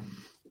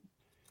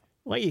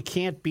 Well, you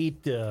can't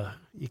beat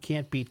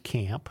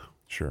Camp.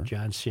 Sure.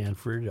 John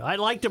Sanford. I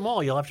liked them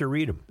all. You'll have to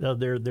read them.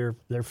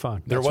 They're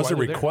fun. There was why a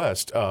they're there.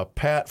 request.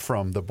 Pat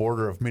from the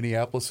border of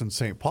Minneapolis and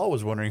St. Paul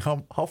was wondering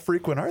how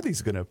frequent are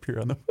these going to appear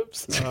on the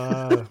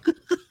website?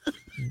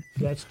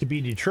 That's to be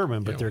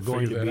determined, but Yeah, they're we'll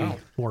going to figure be that out.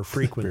 more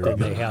frequent than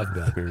they have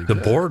been. The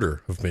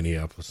border of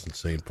Minneapolis and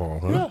St. Paul,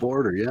 huh?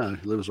 Border, yeah.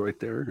 He lives right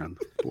there on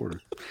the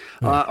border.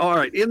 All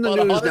right. In the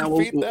About news 100 now.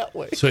 feet that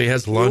way. So he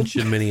has lunch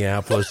in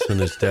Minneapolis and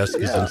his desk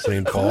is in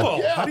St. Paul.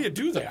 Cool. How do you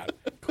do that?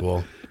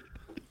 Cool.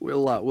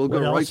 We'll go What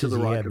right else to does the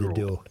he Rock have and to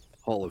Roll do?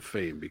 Hall of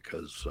Fame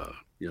because,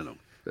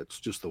 that's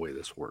just the way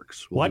this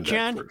works. What, do that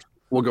John? first.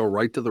 We'll go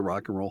right to the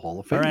Rock and Roll Hall of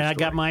All Fame. right, I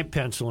got story. my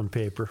pencil and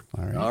paper.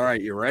 All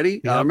right, you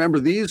ready? Yep. Remember,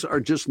 these are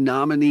just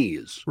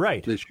nominees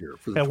Right. this year.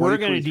 For the And we're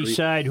going to 2023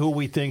 decide who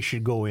we think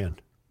should go in.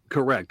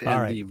 Correct. All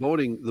And right.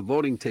 the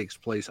voting takes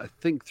place, I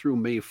think, through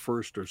May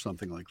 1st or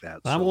something like that.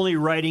 I'm So only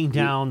writing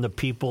down the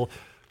people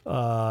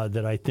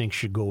that I think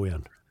should go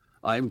in.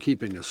 I'm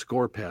keeping a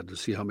score pad to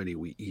see how many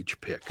we each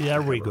pick. I There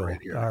have we it go.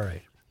 right here. All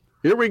right.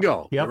 Here we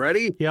go. Yep. You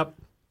ready? Yep.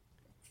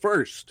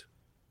 First,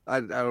 I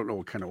don't know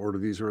what kind of order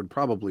these are in,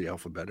 probably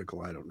alphabetical.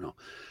 I don't know.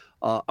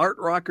 Art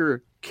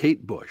rocker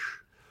Kate Bush.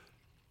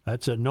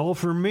 That's a no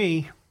for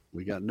me.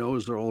 We got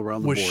no's all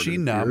around the Was board. she It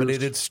appears.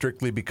 nominated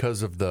strictly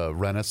because of the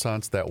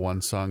Renaissance that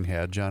one song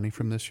had, Johnny,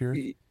 from this year?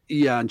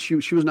 Yeah, and she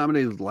was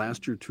nominated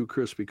last year too,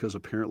 Chris, because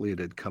apparently it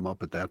had come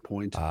up at that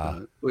point.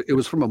 It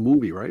was from a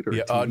movie, right? Or a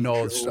Yeah, TV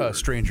no, show, or-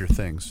 Stranger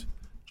Things.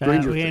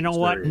 Stranger you know Things,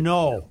 what? there you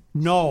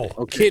No.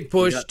 Okay. Kate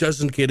Bush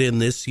doesn't get in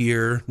this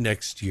year,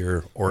 next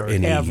year, or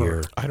any Ever.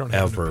 year. I don't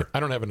have ever. I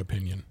don't have an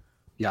opinion.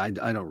 Yeah, I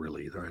don't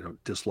really either. I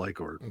don't dislike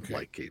or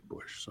like Kate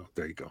Bush. So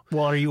there you go.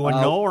 Well, are you a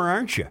no or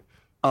aren't you?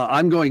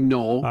 I'm going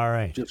no. All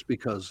right. Just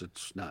because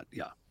it's not,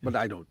 But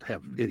I don't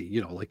have any,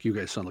 like you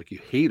guys sound like you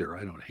hate her.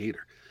 I don't hate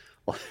her.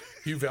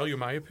 Do you value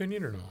my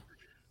opinion or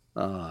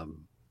no?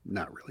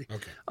 Not really.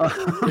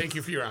 Okay. Thank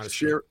you for your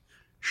honesty.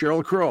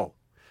 Sheryl Crow.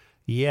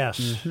 Yes.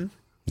 Mm-hmm.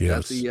 Yes.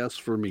 That's a yes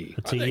for me.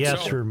 It's a I think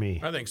yes so. for me.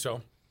 I think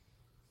so.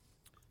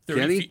 30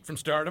 Kenny? feet from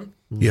stardom.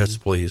 Yes,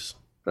 please.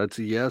 That's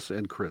a yes.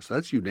 And Chris,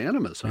 that's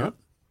unanimous, huh?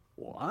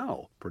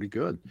 Wow. Pretty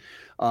good.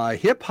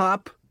 Hip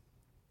hop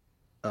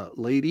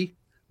lady,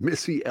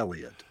 Missy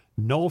Elliott.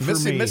 No for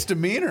Missy me.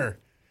 Misdemeanor.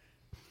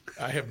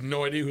 I have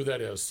no idea who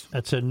that is.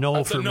 That's a no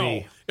That's for a no.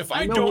 me. If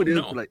I I know don't it is,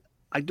 know, but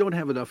I don't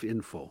have enough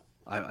info.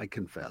 I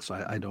confess.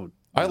 I don't.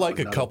 I like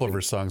a not couple of big-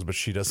 her songs, but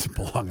she doesn't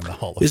belong in the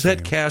Hall of Is Fame.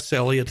 that Cass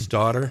Elliott's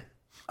daughter?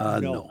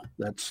 No,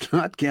 that's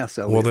not Cass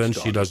Elliott. Well, then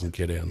she doesn't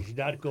get in. He's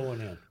not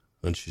going in.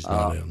 Then she's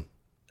not in.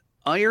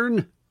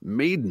 Iron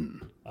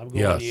Maiden. I'm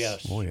going Yes.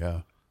 yes. Oh,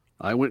 yeah.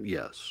 I went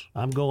yes.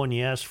 I'm going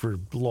yes for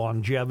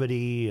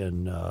longevity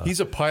and He's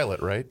a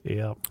pilot, right?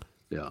 yeah.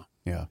 Yeah.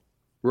 Yeah.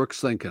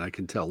 Rook's thinking. I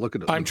can tell. Look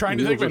at it. I'm trying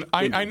to think of it.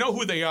 Wheels are I know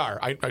who they are.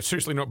 I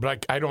seriously know,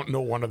 but I don't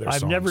know one of their I've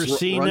songs. never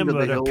seen Run them, to the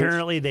but Hills.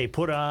 apparently they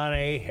put on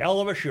a hell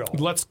of a show.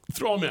 Let's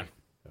throw them in.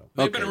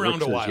 They've been Okay, around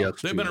Rick a says while.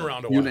 yes They've to been that.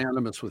 around a while.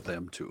 Unanimous with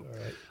them too.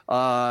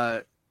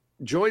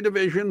 Joy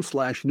Division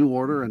 / New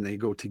Order, and they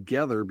go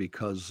together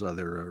because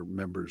there are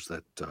members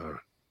that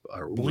are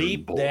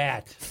Bleep both.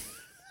 that.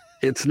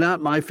 It's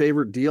not my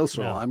favorite deal,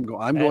 so No. I'm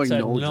That's going a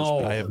no. no.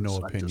 just I have no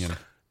because I just- opinion.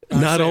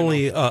 Not saying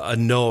only a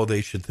no,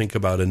 they should think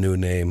about a new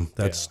name.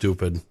 That's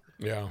stupid.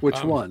 Yeah.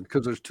 Which one?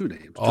 Because there's two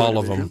names. All Joy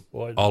of Division. them.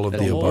 What- All of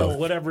the whole- above.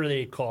 Whatever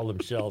they call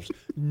themselves.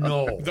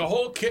 No. The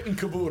whole kit and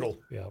caboodle.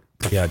 Yeah.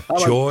 Yeah,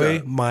 about Joy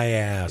that? My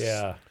Ass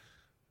Yeah.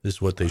 is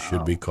what they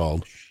should be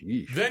called.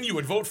 Sheesh. Then you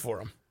would vote for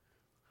them.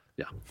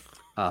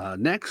 Yeah.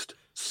 Next,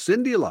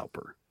 Cyndi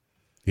Lauper.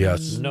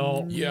 Yes.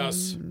 No.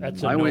 Yes.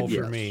 That's a I no went for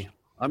yes. me.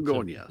 I'm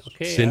going yes.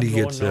 Okay. Cindy I'm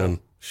going gets no. in.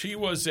 She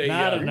was a.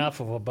 Not enough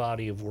of a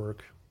body of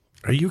work.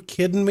 Are you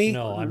kidding me?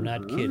 No, I'm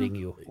not kidding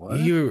you.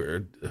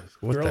 You're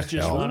what Girls the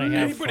just hell? want to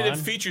have Anybody fun. that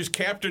features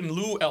Captain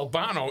Lou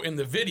Albano in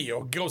the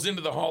video goes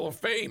into the Hall of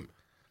Fame.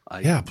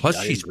 Yeah, plus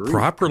I she's agree.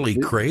 properly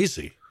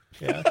crazy.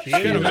 Yeah, she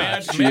Got a is.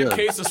 mad She is.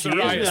 case of She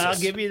is. I'll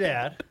psoriasis. give you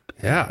that.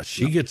 Yeah,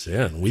 she gets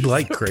in. We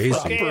like crazy.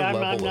 Okay, I'm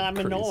level of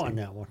a no crazy. on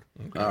that one.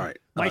 All right.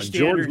 My George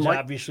standards Mi-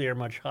 obviously are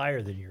much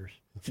higher than yours.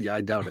 Yeah,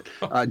 I doubt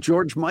it.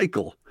 George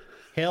Michael.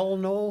 Hell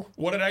no.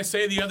 What did I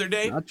say the other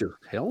day? Not just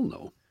hell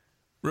no.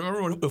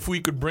 Remember if we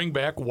could bring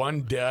back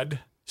one dead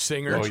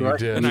singer? Oh, you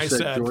did. And You I said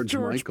said George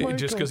Michael.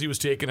 just because he was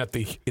taken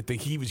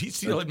he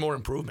still had more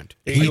improvement.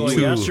 He So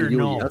too. yes or You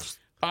no? yes?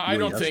 I You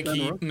don't yes think then,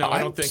 he. Rook? No, I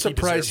I'm don't think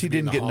surprised he he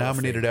didn't get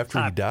nominated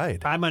after he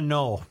died. I'm a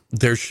no.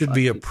 There should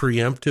be a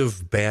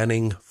preemptive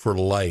banning for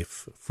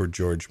life for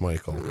George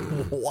Michael.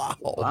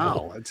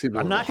 Wow. That seemed a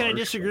I'm little not going to harsh.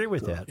 disagree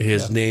with that.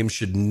 His name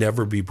should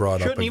never be brought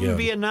up Shouldn't again. even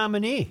be a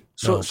nominee.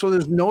 So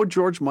there's no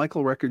George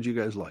Michael records you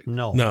guys like?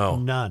 No. No.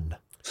 None.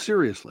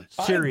 Seriously.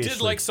 I Seriously.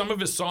 did like some of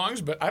his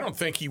songs, but I don't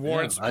think he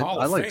warrants Hall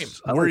I of like. Fame.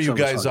 I Where are like you some of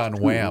the guys songs on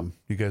too. Wham?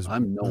 You guys?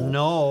 I'm no.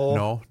 No.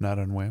 No, not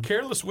on Wham.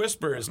 Careless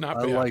Whisper is not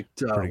I bad. liked.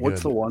 Pretty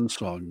What's good. the one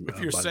song? If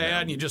you're by sad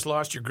them? and you just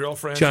lost your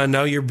girlfriend. John,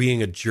 now you're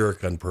being a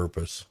jerk on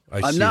purpose. I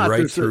I'm see not. right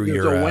There's through there's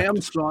your a act.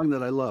 Wham song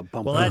that I love.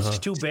 Bum, Well, bum, that's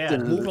too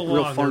bad. Move real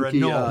along. They're a funky,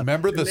 no.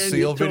 Remember the and then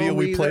Seal you video told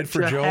we me played that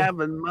for you're Joe?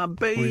 having my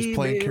Where he's baby.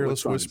 playing What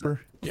Careless song is that?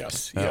 Whisper?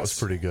 Yes, That yes. was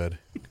pretty good.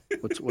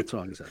 What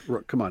song is that?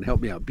 Rook, come on,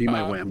 help me out. Be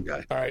my Wham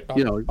guy. All right,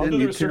 You know, I'll then do the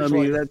you research tell me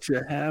later. that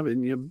you're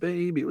having your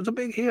baby. It was a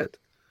big hit.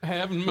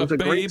 Having my was a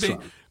great baby.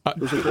 song. It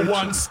was a great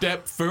One song.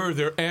 step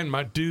further and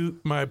my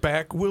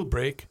back will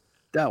break.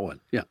 That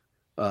one, yeah.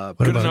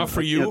 Good enough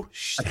for you?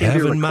 I can't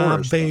hear the Having my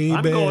chorus, though. baby.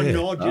 I'm going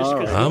no just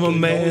because I'm a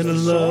man of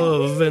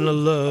love and a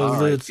love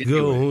All right, that's anyway,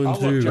 going I'll look,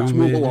 through Let's me.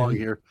 move along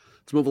here.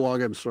 Let's move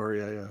along. I'm sorry.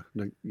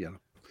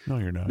 No,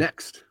 you're not.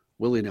 Next,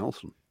 Willie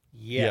Nelson.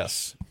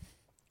 Yes.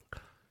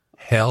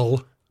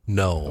 Hell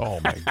no. Oh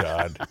my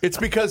God! It's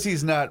because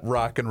he's not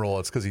rock and roll.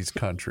 It's because he's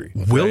country.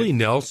 Willie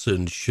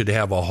Nelson should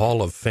have a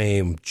Hall of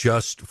Fame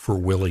just for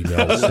Willie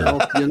Nelson.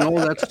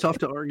 Well, that's tough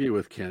to argue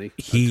with, Kenny.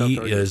 That's tough He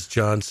to argue. is,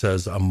 John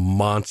says, a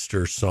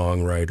monster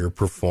songwriter,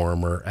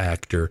 performer,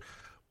 actor,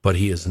 but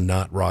he is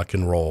not rock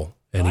and roll,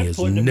 and he I'm has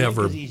putting him in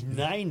never. 'cause he's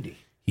 90.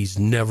 He's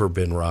never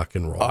been rock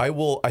and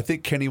roll. I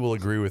think Kenny will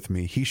agree with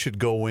me. He should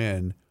go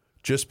in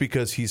just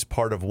because he's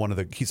part of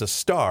he's a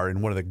star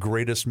in one of the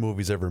greatest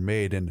movies ever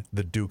made in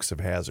The Dukes of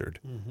Hazzard.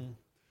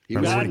 He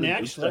was Not in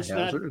next. Dukes of Let's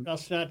Hazzard.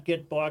 not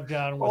get bogged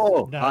down with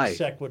Oh, non hi.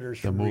 sequiturs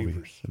The from movie.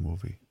 Reavers. The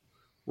movie.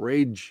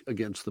 Rage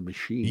Against the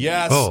Machine.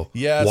 Yes. Oh,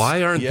 yes.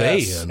 why aren't yes.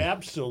 they in?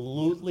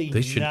 Absolutely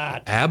They should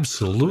not.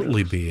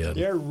 absolutely be in.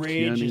 Their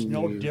rage is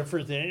no Kenny.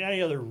 different than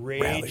any other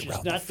rage. Rally It's around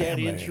not the that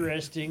family.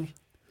 interesting.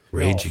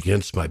 Rage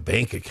Against My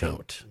Bank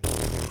Account.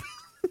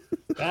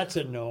 That's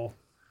a no.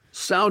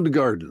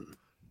 Soundgarden.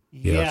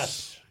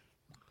 Yes.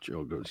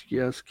 Joe goes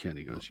yes.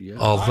 Kenny goes yes.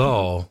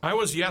 Although, I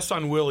was yes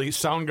on Willie.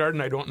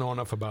 Soundgarden, I don't know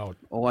enough about.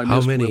 Oh, I How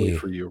missed many- Willie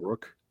for you,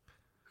 Rook.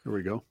 Here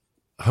we go.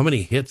 how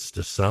many hits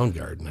does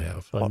Soundgarden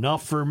have?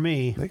 Enough for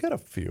me. They got a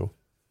few.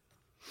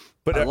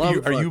 But I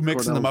love, are you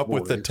mixing them Cornell up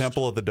with the Boys.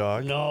 Temple of the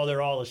Dog? No,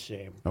 they're all the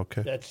same.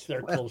 Okay.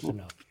 They're close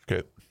enough.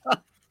 Okay.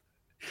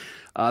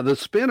 The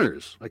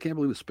Spinners. I can't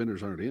believe the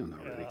Spinners aren't in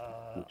already.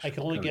 I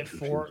can only Kinda get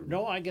 4. confusing.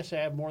 No, I guess I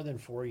have more than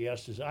 4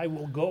 yeses. I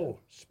will go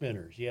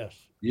Spinners. Yes.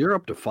 You're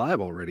up to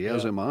 5 already,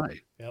 as Yeah. am I.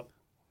 Yep.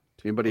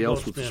 Anybody We'll else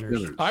go with the Spinners.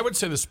 Spinners? I would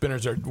say the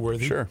Spinners are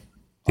worthy. Sure.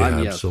 Yeah, I'm yes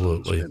on the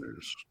absolutely.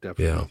 Spinners.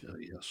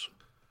 Definitely. Yes.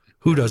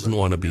 Who doesn't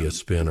want to be a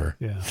spinner?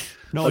 Yeah.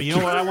 No, you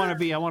know what I want to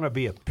be? I want to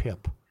be a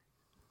pip.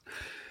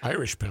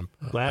 Irish pimp.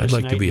 Gladys I'd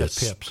like Knight to be and a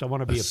the Pips. I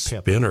want to be a pip.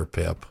 spinner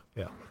pip.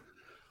 Yeah.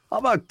 How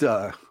about,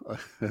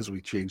 as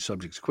we change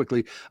subjects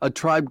quickly, A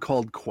Tribe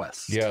Called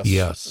Quest? Yes.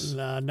 Yes.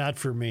 Nah, not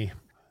for me.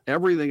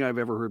 Everything I've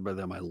ever heard by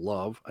them, I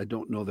love. I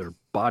don't know their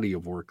body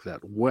of work that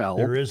well.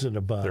 There isn't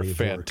a body They're of work.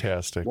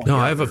 fantastic. Well, No,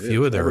 yeah, I have a there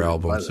few is. of their Everything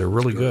by albums. them They're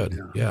really is good.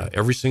 Yeah,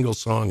 every single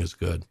song is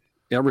good.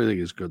 Everything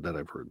is good that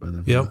I've heard by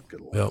them. Yep, Not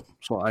gonna lie. yep.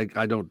 So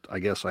I don't, I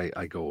guess I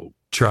go,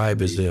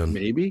 Tribe is in.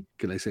 maybe?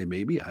 Can I say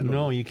maybe? I don't No,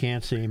 know. you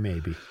can't say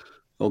maybe.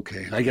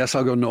 Okay. I guess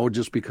I'll go no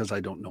just because I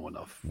don't know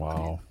enough.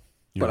 Wow.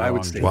 But I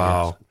would say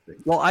Wow. yes.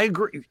 Well, I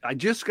agree. I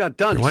just got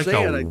done You're like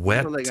saying a I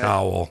wet feel like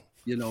towel.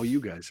 you know, you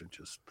guys are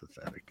just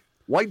pathetic.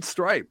 White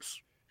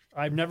Stripes.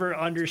 I've never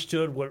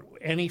understood what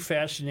any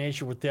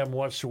fascination with them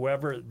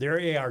whatsoever.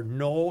 They are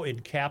no in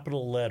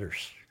capital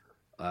letters.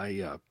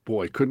 I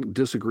boy, couldn't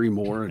disagree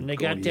more. And they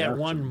go got that yes.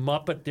 one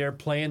Muppet there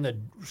playing the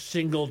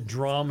single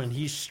drum, and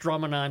he's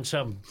strumming on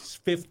some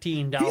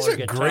 $15 He's a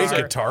guitar. great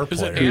guitar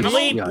Is it player. Animal?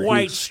 Bleep Yeah,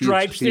 White he's-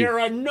 Stripes. he's- They're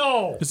a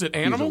no. Is it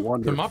He's Animal? a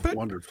The Muppet?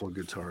 wonderful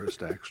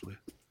guitarist, actually.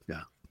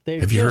 Yeah, They're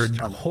Have you just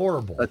heard-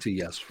 horrible. that's a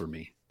yes for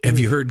me. Have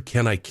you heard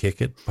 "Can I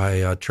Kick It"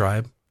 by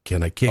Tribe?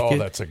 Can I kick Oh, it?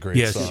 that's a great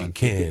yes, song. you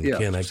can. Yeah,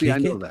 Can I see, kick I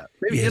know it? that.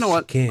 Maybe, Yes, you know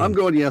what? can. I'm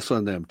going yes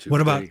on them too.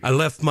 What about They- I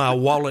left my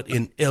wallet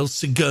in El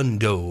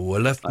Segundo? I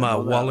left I my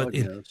know that wallet one,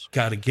 in. yes.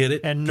 Gotta get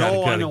it. and gotta, no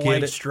on gotta the get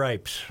White it.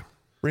 Stripes.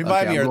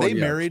 Remind Okay, me, I'm are they going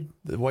yes. married,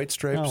 the White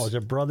Stripes? No, it's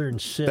a brother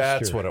and sister.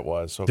 That's what it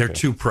was. Okay. They're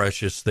too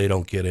precious. They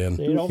don't get in.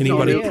 They don't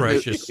Anybody get in.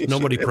 precious?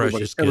 Nobody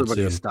precious gets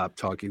Everybody in. stopped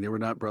talking. They were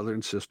not brother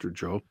and sister,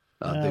 Joe.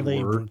 They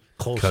they were.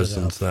 close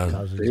cousins enough. then.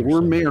 Cousins They or were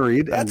something.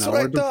 married That's and now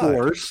what I are thought.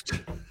 divorced.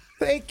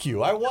 Thank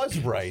you. I was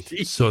right.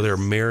 So they're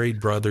married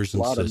brothers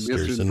and Lot of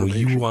sisters, and you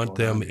misinformation want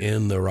going them on here.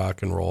 in the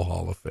Rock and Roll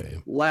Hall of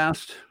Fame.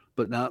 Last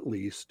but not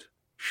least,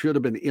 should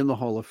have been in the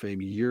Hall of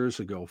Fame years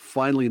ago.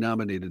 Finally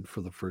nominated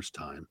for the first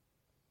time,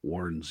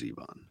 Warren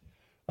Zevon.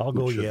 I'll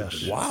go Should have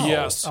yes. been. Wow.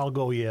 Yes. I'll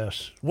go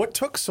yes. What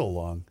took so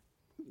long?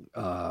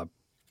 I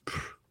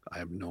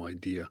have no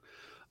idea.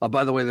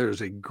 By the way,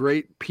 there's a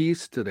great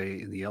piece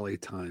today in the LA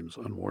Times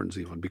on Warren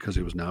Zevon because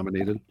he was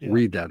nominated. Yeah.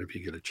 Read that if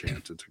you get a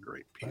chance. It's a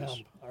great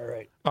piece. All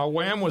right.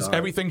 Wham was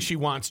everything she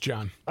wants,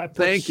 John. I put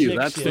Thank you. 6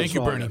 That's in. the Thank you,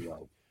 song I Bernie.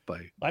 love by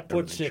I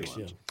put Everything She 6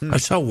 Wants. in. I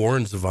saw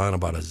Warren Zevon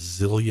about a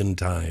zillion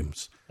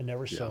times. I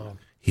never saw him.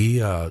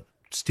 He,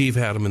 Steve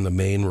had him in the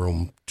main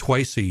room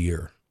twice a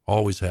year.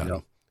 Always had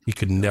him. He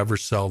could never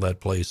sell that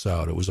place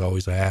out. It was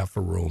always a half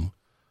a room.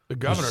 The It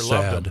governor was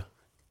loved sad. him.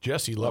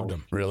 Jesse loved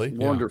him. Really?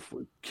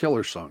 Wonderful,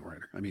 killer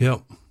songwriter. I mean,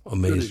 Yep, good as you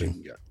amazing.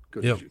 can get.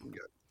 Good Yep. as you can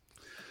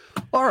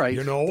get. All right.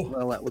 You know?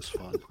 Well, that was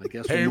fun. I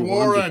guess. Hey, we'll move on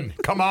to- Warren,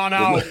 come on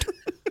out.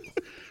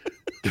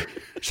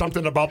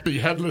 Something about the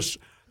headless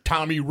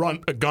Tommy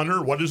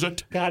Gunner. What is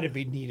it? God, it'd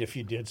be neat if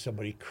you did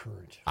somebody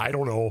current. I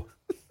don't know.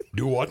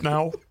 Do what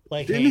now?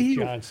 Like Didn't Hank he-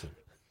 Johnson.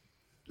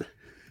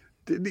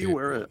 Didn't he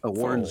wear a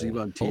Warren Full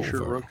Zevon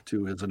T-shirt, over. Rook,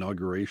 to his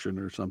inauguration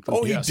or something?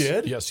 Oh, he Yes.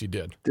 did? Yes, he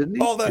did. Didn't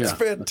he? Oh, that's Yeah. I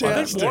think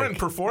fantastic. Warren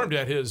performed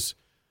at his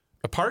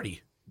a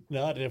party.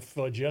 Not if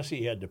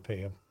Jesse had to pay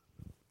him.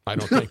 I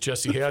don't think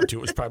Jesse had to.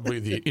 It was probably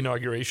the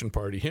inauguration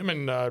party. Him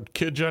and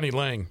Kid Johnny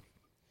Lang.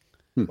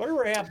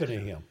 Whatever happened to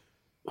him?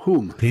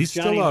 Whom? He's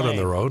Johnny still out on Lang.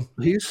 the road.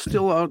 He's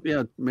still out,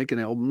 making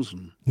albums.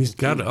 And He's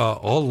got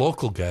all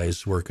local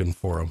guys working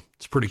for him.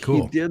 It's pretty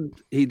cool.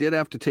 He did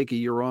have to take a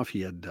year off.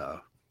 He had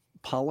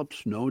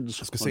polyps, nodes.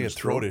 I was going to say he had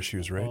throat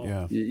issues, right?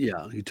 Yeah.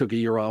 Yeah, he took a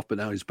year off, but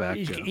now he's back.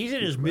 He's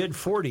in his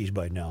mid-40s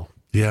by now.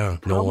 Yeah,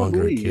 no longer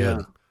a Probably, kid.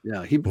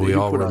 Yeah. We he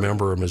all put out-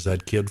 remember him as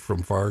that kid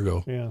from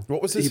Fargo. Yeah.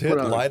 What was He his put hit?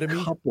 out Lie a to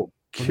Me? couple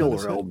his killer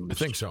hit? albums. I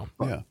think so.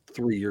 Yeah.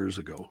 3 years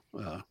ago,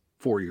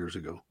 4 years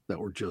ago, that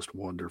were just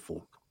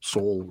wonderful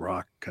soul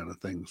rock kind of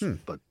things.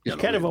 But He's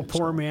kind of a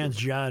poor man's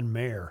John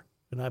Mayer,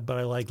 but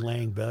I like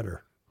Lang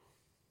better.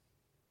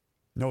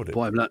 Noted.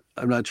 Boy,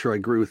 I'm not sure I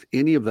agree with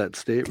any of that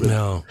statement.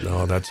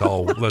 No, that's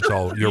all.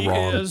 You're He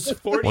wrong. is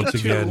 42. Once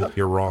again,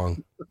 you're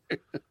wrong.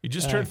 He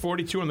just turned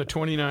 42 on the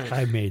 29th.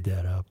 I made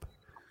that up.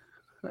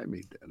 I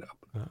made that up.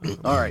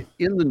 All right.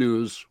 In the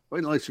news, well,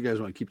 unless you guys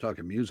want to keep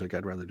talking music,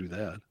 I'd rather do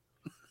that.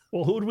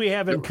 Well, who do we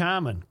have in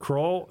common?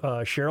 Crow,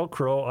 Sheryl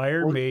Crow,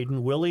 Iron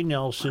Maiden, Willie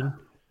Nelson,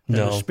 and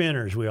the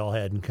Spinners we all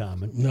had in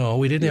common. No,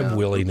 we didn't have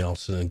Willie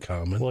Nelson in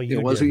common. Well,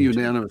 It wasn't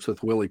unanimous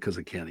with Willie because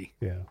of Kenny.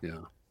 Yeah. Yeah.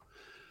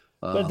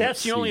 But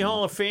that's the only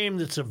Hall of Fame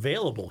that's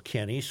available,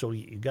 Kenny, so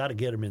you got to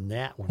get him in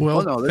that one.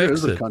 Well, no, there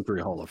is a it.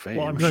 country Hall of Fame.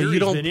 Well, I'm No, sure you he's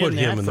don't been put in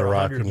him that in the for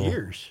rock 100 and roll.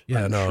 years.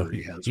 Yeah, I'm no, sure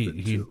he has he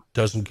been, too.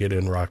 doesn't get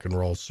in rock and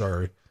roll.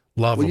 Sorry,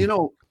 love Well, him. you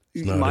know,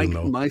 not in,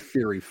 though. my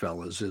theory,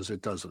 fellas, is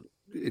it doesn't.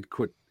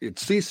 It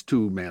ceased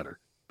to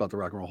matter about the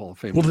Rock and Roll Hall of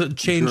Fame. Well,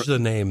 change the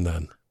name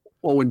then.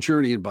 Well, when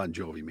Journey and Bon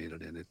Jovi made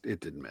it in, it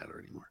didn't matter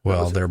anymore.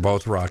 Well, they're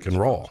both rock and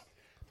roll,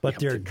 But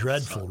they're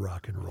dreadful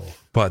rock and roll.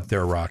 but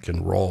they're rock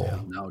and roll.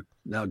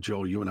 Now,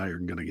 Joe, you and I are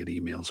going to get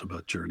emails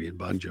about Journey and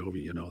Bon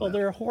Jovi. You know Well, that.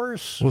 they're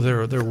horse. Well,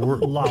 they're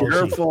lousy.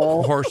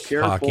 Careful. horse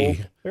Careful.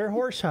 hockey. They're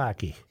horse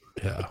hockey.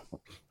 Yeah.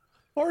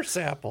 Horse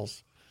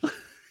apples.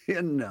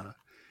 And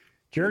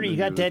Journey, you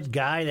got that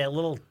guy, that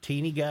little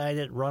teeny guy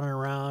that running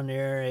around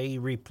there. He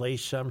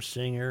replaced some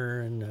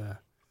singer, and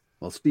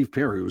well, Steve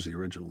Perry was the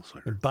original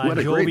singer. Bon Who had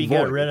a great Jovi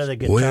got voice. rid of the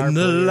guitar When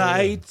the player.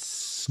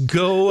 lights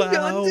go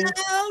out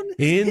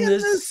in the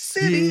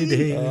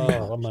city.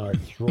 Oh, I'm gonna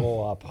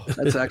throw up.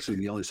 That's actually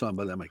the only song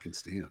by them I can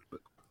stand. But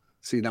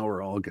see, now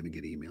we're all going to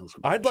get emails.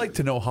 About I'd like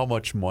to know how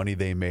much money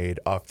they made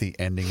off the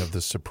ending of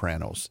The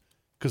Sopranos.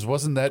 Because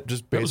wasn't that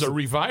just It was a basically...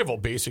 revival,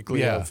 basically.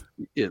 Yeah. Of,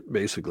 it.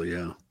 Basically,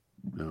 yeah.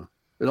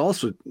 It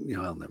also,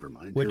 well, never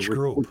mind. Which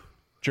group?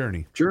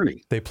 Journey.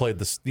 Journey. They played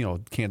this,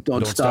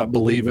 Don't Stop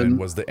Believin'.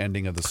 was the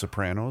ending of The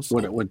Sopranos.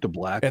 When it went to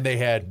black. And they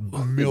had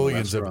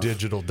millions of rough.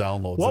 digital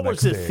downloads. What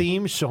was the the next day.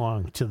 theme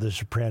song to The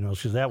Sopranos?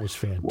 Because that was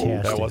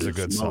fantastic. That was a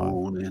good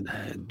song.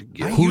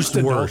 Who's Who's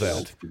to know worse?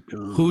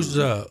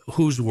 that.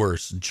 Who's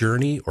worse,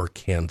 Journey or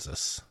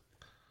Kansas?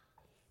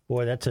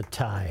 Boy, that's a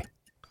tie.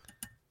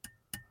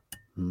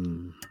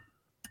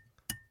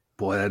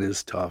 Boy, that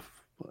is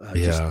tough.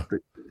 Yeah.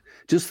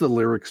 Just the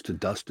lyrics to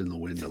Dust in the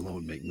Wind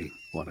alone make me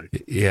want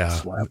to Yeah.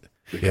 slap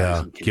the guys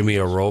Yeah. in Give me a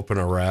Kansas. rope and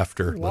a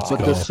rafter. Let's But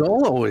go. the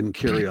solo in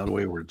Carry On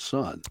Wayward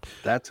Son,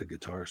 that's a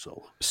guitar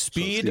solo.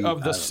 Speed So,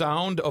 of the Steve,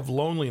 Sound of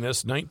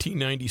Loneliness,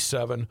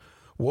 1997.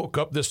 Woke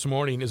Up This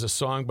Morning is a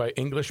song by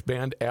English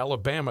band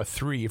Alabama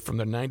 3 from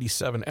their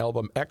 97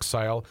 album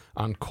Exile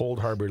on Cold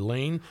Harbor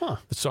Lane.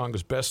 The song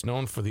is best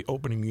known for the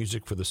opening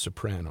music for The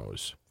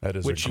Sopranos, That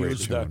is which a great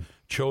used tune. the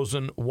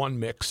chosen one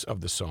mix of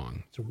the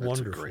song. It's a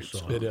wonderful great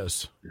song. It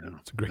is. Yeah.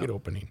 It's a great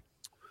opening.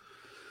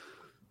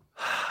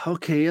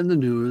 Okay, in the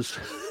news,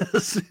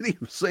 the city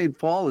of St.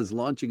 Paul is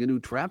launching a new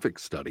traffic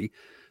study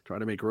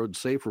trying to make roads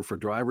safer for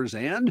drivers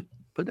and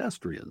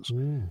pedestrians.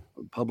 The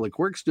Public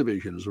Works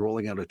Division is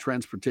rolling out a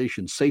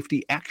transportation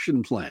safety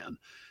action plan.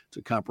 It's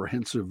a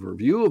comprehensive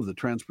review of the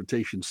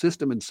transportation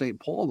system in St.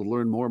 Paul to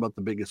learn more about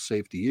the biggest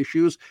safety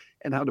issues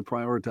and how to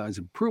prioritize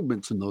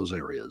improvements in those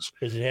areas.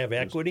 Does it have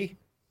equity?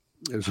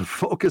 There's a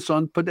focus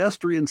on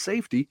pedestrian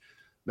safety.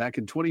 Back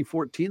in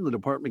 2014, the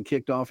department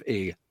kicked off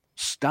a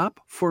Stop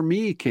for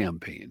Me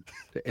campaign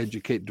to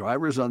educate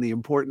drivers on the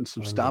importance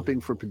of stopping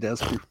for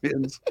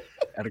pedestrians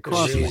at a It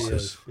really crosswalk.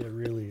 is. It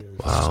really is.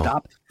 Wow.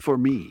 Stop for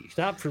me.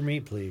 Stop for me,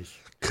 please.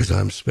 Because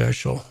I'm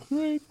special.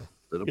 The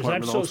Because I'm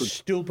department so also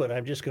stupid,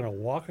 I'm just going to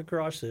walk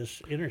across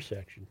this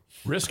intersection.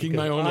 Risking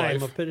my Because own I'm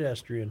life. a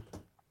pedestrian.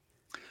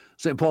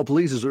 St. Paul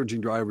Police is urging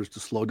drivers to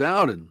slow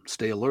down and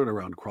stay alert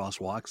around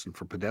crosswalks, and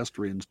for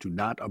pedestrians to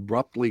not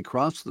abruptly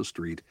cross the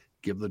street,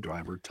 give the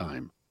driver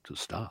time to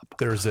stop.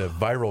 There's a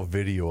viral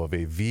video of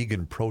a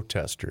vegan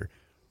protester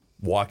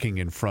walking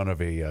in front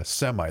of a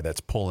semi that's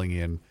pulling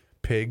in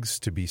pigs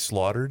to be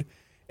slaughtered.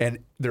 And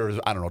there's,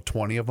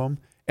 20 of them.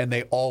 And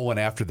they all went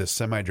after this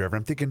semi driver.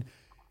 I'm thinking,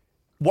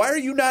 why are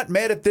you not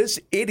mad at this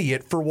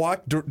idiot for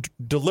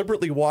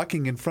deliberately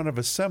walking in front of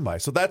a semi?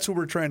 So that's who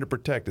we're trying to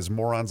protect, is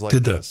morons like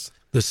Did this.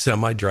 the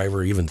semi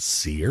driver even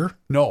see her?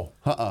 No,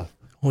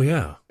 Oh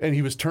yeah. And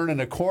he was turning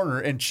a corner,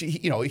 and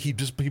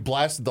he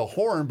blasted the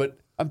horn. But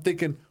I'm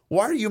thinking,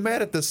 why are you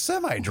mad at the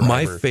semi driver?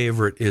 My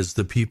favorite is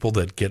the people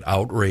that get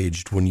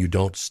outraged when you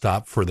don't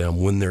stop for them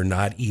when they're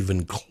not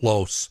even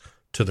close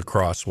to the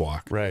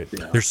crosswalk. Right.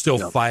 They're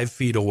still 5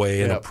 feet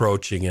away and Yep.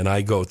 approaching, and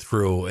I go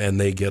through, and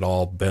they get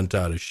all bent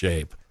out of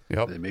shape.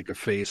 Yep. They make a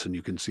face, and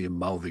you can see them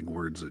mouthing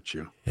words at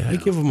you. Yeah, I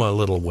give them a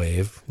little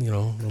wave,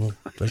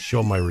 I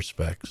show my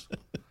respects.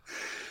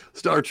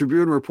 Star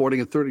Tribune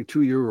reporting a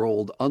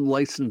 32-year-old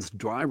unlicensed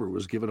driver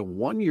was given a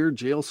 1-year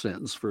jail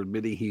sentence for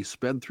admitting he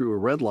sped through a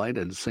red light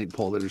at a St.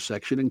 Paul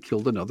intersection and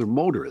killed another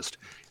motorist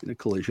in a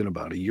collision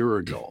about a year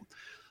ago.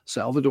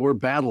 Salvador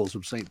Battles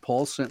of St.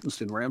 Paul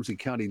sentenced in Ramsey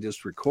County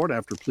District Court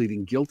after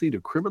pleading guilty to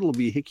criminal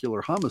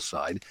vehicular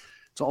homicide.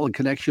 It's all in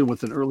connection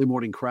with an early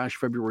morning crash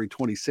February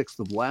 26th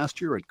of last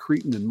year at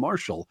Cretin and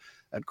Marshall.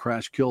 That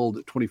crash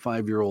killed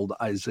 25-year-old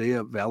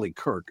Isaiah Valley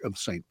Kirk of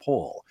St.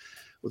 Paul.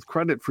 With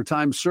credit for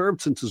time served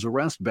since his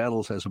arrest,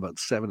 Battles has about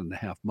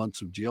 7.5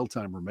 months of jail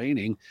time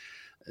remaining.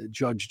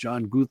 Judge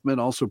John Guthman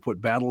also put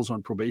Battles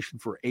on probation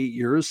for 8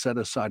 years, set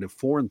aside a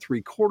 4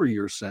 3/4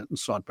 year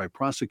sentence sought by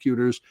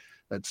prosecutors.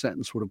 That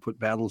sentence would have put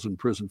Battles in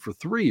prison for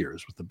 3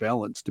 years, with the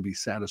balance to be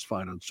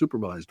satisfied on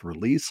supervised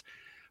release.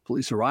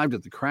 Police arrived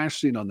at the crash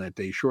scene on that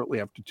day shortly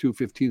after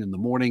 2:15 in the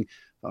morning,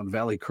 found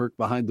Valley Kirk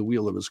behind the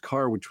wheel of his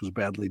car, which was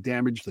badly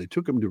damaged. They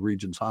took him to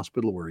Regents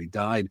Hospital, where he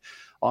died.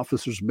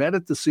 Officers met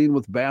at the scene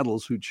with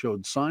Battles, who'd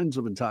showed signs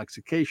of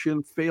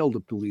intoxication, failed a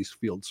police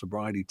field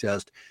sobriety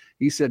test.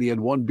 He said he had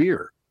 1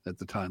 beer at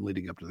the time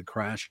leading up to the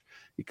crash.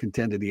 He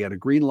contended he had a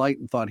green light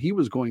and thought he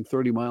was going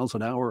 30 miles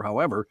an hour.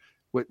 However,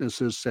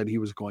 witnesses said he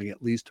was going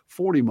at least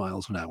 40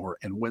 miles an hour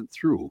and went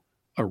through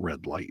a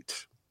red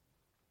light.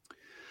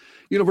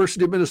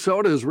 University of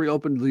Minnesota has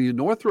reopened the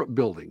Northrop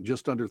building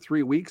just under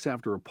 3 weeks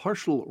after a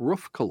partial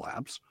roof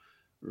collapse.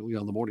 Early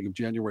on the morning of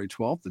January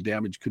 12th, the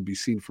damage could be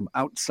seen from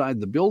outside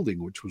the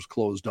building, which was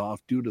closed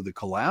off due to the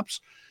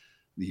collapse.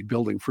 The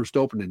building first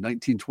opened in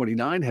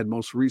 1929, had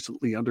most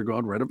recently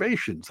undergone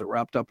renovations that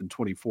wrapped up in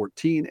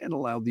 2014 and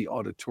allowed the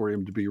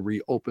auditorium to be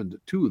reopened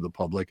to the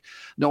public.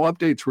 No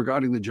updates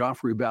regarding the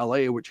Joffrey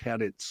Ballet, which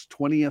had its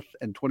 20th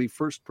and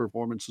 21st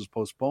performances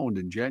postponed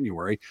in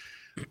January.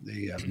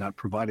 They have not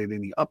provided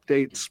any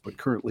updates, but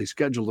currently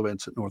scheduled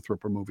events at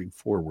Northrop are moving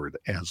forward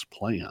as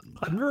planned.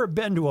 I've never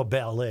been to a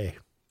ballet.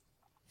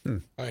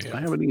 I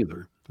haven't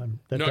either.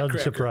 That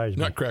doesn't surprise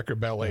me. Nutcracker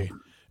Ballet.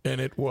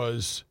 And it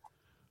was...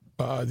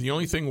 the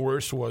only thing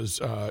worse was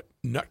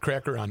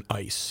Nutcracker on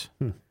Ice.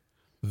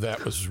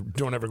 That was,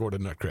 don't ever go to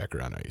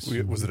Nutcracker on Ice.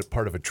 Was it a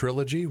part of a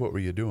trilogy? What were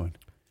you doing?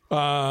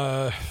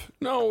 No,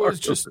 it was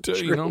just,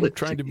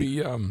 trying to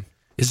be...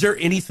 Is there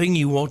anything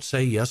you won't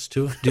say yes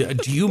to?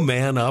 Do you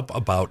man up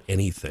about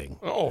anything?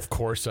 Oh, of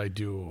course I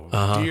do.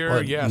 Dear,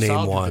 Dear, yes, name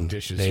I'll one. do the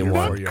dishes Name here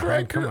one. for you.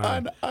 Nutcracker Come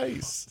on. on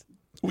Ice.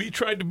 We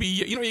tried to be,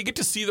 you get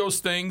to see those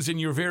things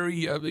and you're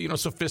very,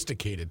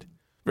 sophisticated,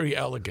 very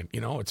elegant.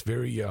 It's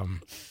very...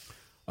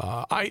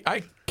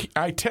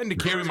 I tend to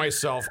carry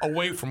myself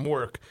away from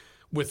work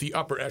with the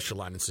upper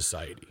echelon in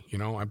society.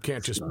 I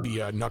can't just be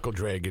a knuckle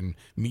dragging,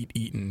 meat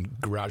eating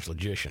garage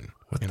logician.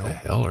 What the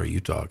hell are you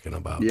talking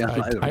about? Yeah,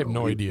 I have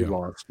no idea. You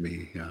lost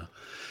me. Yeah.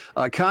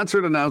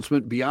 Concert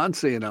announcement: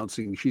 Beyonce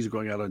announcing she's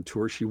going out on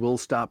tour. She will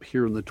stop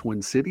here in the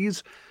Twin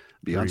Cities.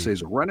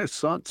 Beyonce's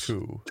Renaissance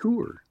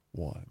tour.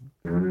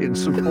 In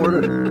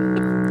support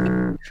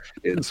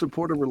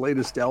of her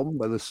latest album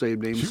by the same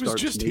name. She was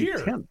starts just May here.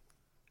 10th.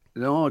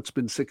 No, it's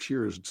been 6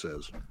 years, it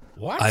says.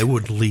 What? I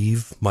would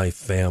leave my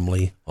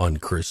family on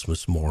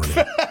Christmas morning.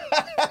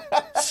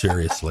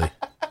 Seriously.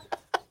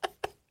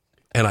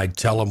 And I'd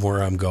tell them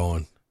where I'm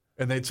going.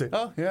 And they'd say,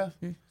 oh, yeah,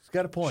 he's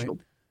got a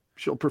point.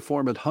 She'll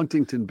perform at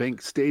Huntington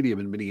Bank Stadium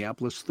in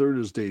Minneapolis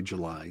Thursday,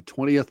 July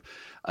 20th.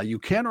 You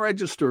can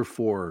register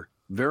for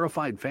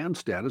verified fan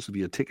status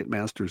via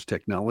Ticketmaster's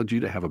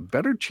technology to have a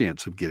better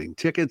chance of getting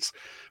tickets.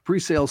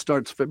 Pre-sale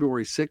starts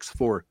February 6th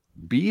for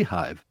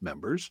Beehive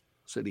members.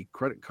 City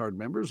credit card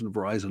members and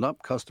Verizon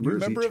Up customers.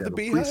 Member each of the have a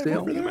Beehive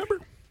pre-sale. over there?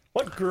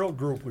 What girl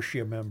group was she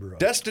a member of?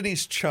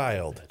 Destiny's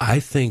Child. I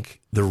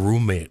think the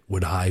roommate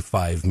would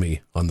high-five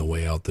me on the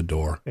way out the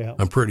door. Yeah.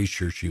 I'm pretty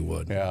sure she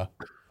would. Yeah.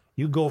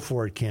 You go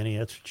for it, Kenny.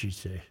 That's what she'd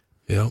say.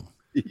 Yeah.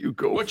 You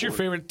go. What's your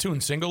favorite tune?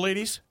 Single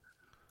Ladies?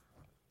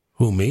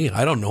 Who, me?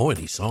 I don't know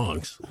any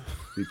songs.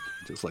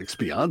 Just like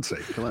Beyonce.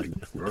 Come on,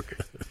 Rook.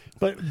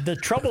 But the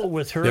trouble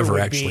with her Never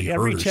would actually be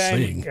heard her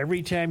sing.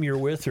 every time you're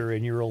with her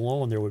and you're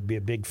alone, there would be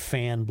a big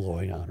fan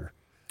blowing on her.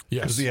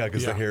 Yes.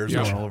 Because the hair's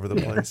going all over the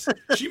place.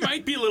 She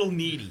might be a little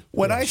needy.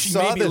 When I She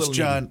saw may be a this, little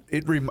John,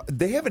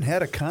 they haven't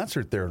had a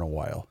concert there in a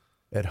while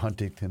at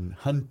Huntington.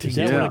 Is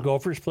that where the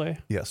Gophers play?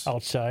 Yes.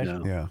 Outside?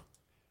 Yeah.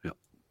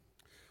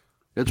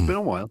 It's been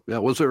a while. Yeah,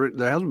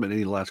 there hasn't been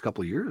any the last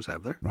couple of years,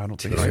 have there? I don't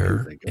think so.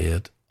 Tear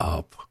it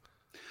up.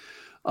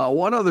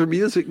 One other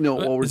music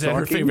note while we're Is that talking.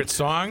 her favorite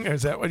song? Or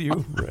is that what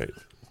you... Right.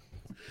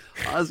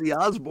 Ozzy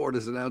Osbourne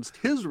has announced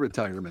his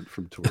retirement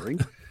from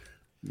touring.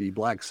 The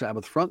Black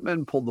Sabbath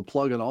frontman pulled the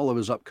plug on all of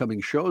his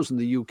upcoming shows in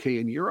the UK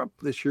and Europe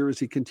this year as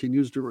he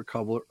continues to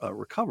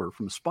recover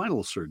from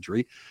spinal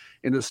surgery.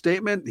 In a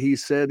statement, he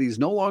said he's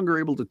no longer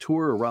able to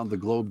tour around the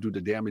globe due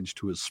to damage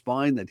to his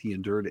spine that he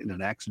endured in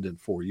an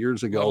accident 4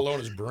 years ago. Let alone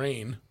his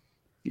brain.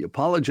 He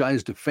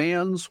apologized to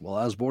fans. While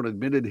Osbourne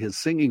admitted his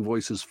singing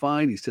voice is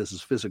fine, he says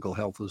his physical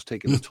health has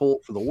taken a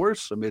toll for the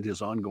worse amid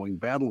his ongoing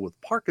battle with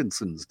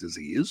Parkinson's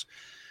disease.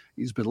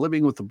 He's been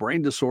living with the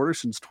brain disorder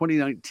since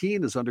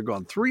 2019, has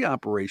undergone 3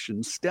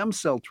 operations, stem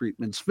cell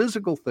treatments,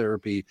 physical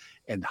therapy,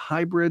 and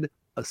hybrid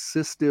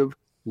assistive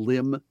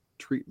limb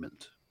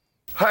treatment.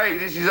 Hi,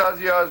 this is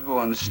Ozzy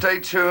Osbourne. Stay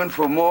tuned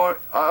for more.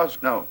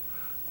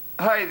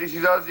 Hi, this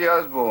is Ozzy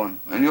Osbourne,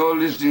 and you're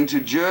listening to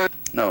Joe.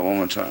 No, one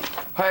more time.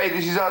 Hey,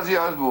 this is Ozzy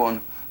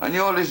Osbourne, and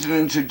you're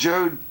listening to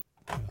Joe.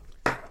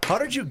 How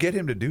did you get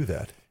him to do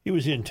that? He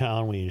was in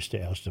town when you used to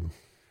ask him.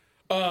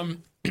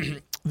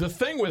 The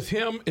thing with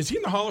him, is he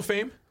in the Hall of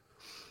Fame?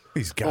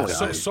 He's got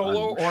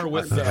solo or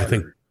with... I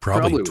think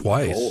probably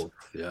twice. Both,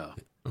 yeah.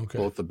 Okay.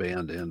 Both the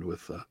band and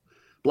with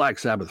Black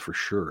Sabbath for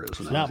sure.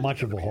 Isn't It's not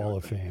much of a Hall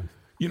of Fame.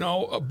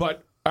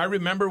 But I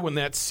remember when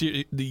that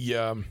series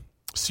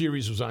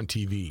was on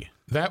TV.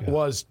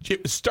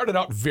 It started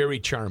out very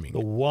charming. The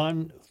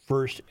one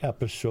first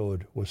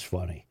episode was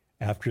funny.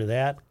 After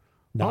that,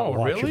 not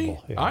watchable. Really?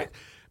 Yeah.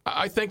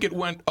 I think it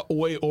went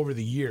away over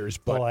the years,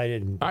 but I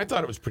didn't. I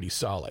thought it was pretty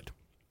solid.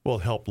 Well,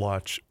 it helped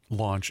launch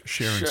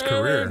Sharon's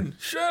career.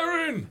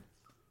 Sharon!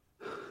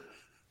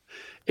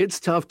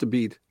 It's tough to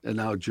beat, and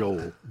now Joe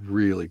will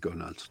really go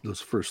nuts. Those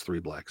first 3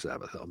 Black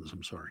Sabbath albums,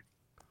 I'm sorry.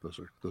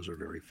 Those are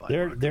very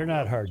fine. They're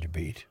not hard to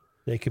beat.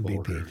 They can be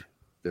beat.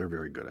 They're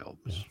very good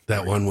albums.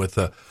 That one with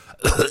the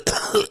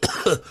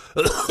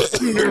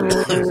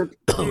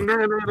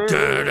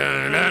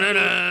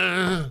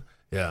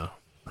yeah.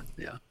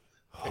 Yeah.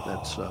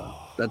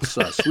 That's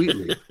Sweet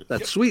Leaf.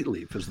 That's Sweet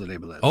Leaf is the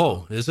name of that.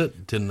 Oh, is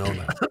it? Didn't know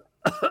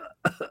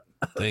that.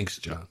 Thanks,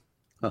 John.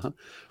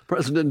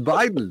 President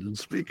Biden and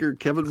Speaker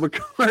Kevin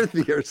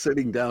McCarthy are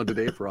sitting down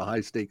today for a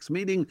high-stakes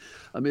meeting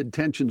amid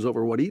tensions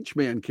over what each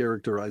man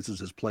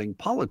characterizes as playing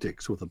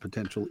politics with a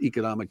potential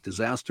economic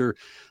disaster.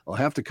 They'll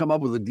have to come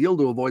up with a deal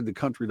to avoid the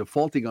country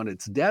defaulting on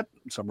its debt.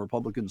 Some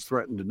Republicans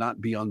threaten to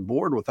not be on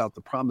board without the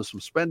promise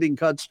of spending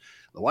cuts.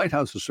 The White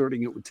House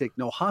asserting it would take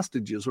no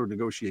hostages or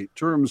negotiate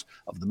terms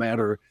of the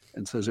matter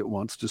and says it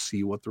wants to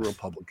see what the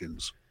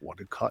Republicans want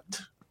to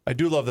cut. I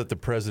do love that the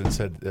president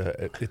said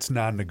it's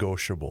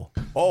non-negotiable.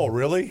 Oh,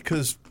 really?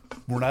 Because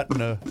we're not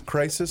in a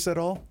crisis at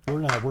all? We're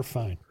not. We're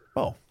fine.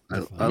 Oh.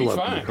 I love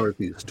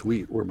McCarthy's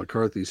tweet where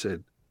McCarthy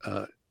said,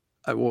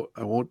 I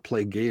won't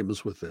play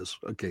games with this.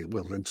 Okay,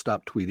 well, then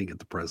stop tweeting at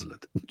the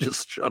president.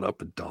 Just shut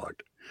up and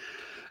talk.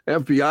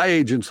 FBI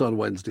agents on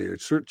Wednesday are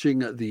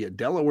searching the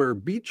Delaware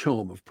beach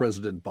home of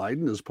President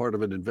Biden as part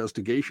of an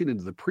investigation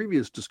into the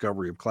previous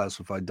discovery of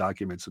classified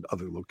documents at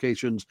other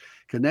locations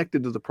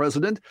connected to the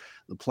president.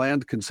 The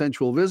planned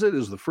consensual visit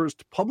is the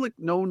first public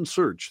known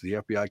search the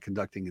FBI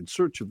conducting in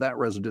search of that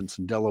residence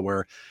in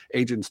Delaware.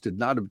 Agents did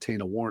not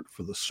obtain a warrant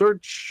for the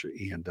search,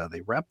 and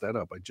they wrapped that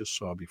up. I just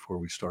saw before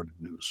we started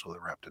news, so they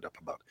wrapped it up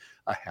about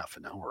a half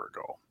an hour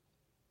ago.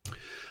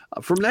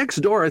 From next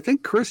door,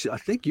 Chris, I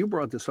think you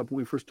brought this up when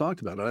we first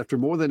talked about it. After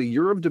more than a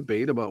year of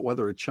debate about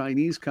whether a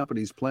Chinese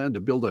company's plan to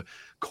build a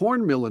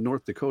corn mill in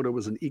North Dakota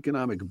was an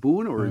economic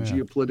boon or a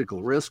geopolitical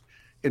risk,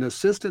 an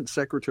assistant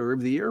secretary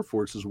of the Air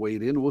Force has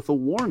weighed in with a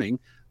warning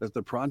that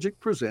the project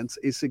presents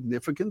a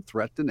significant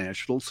threat to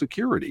national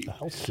security.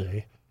 I'll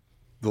say.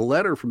 The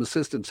letter from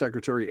Assistant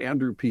Secretary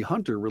Andrew P.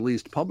 Hunter,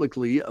 released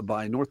publicly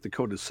by North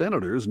Dakota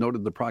senators,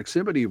 noted the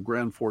proximity of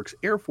Grand Forks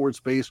Air Force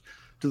Base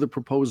to the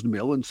proposed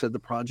mill and said the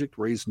project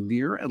raised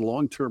near and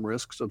long-term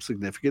risks of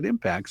significant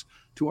impacts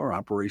to our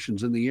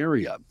operations in the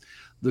area.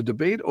 The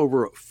debate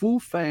over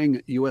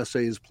Fufang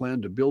USA's plan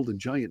to build a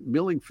giant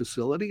milling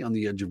facility on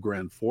the edge of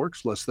Grand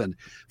Forks, less than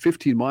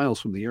 15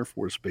 miles from the Air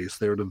Force Base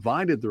there,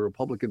 divided the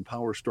Republican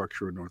power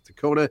structure in North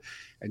Dakota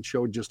and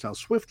showed just how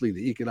swiftly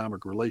the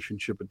economic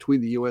relationship between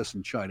the U.S.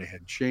 and China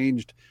had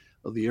changed.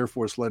 Though the Air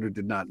Force letter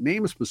did not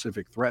name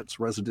specific threats,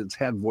 residents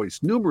had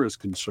voiced numerous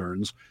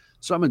concerns.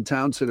 Some in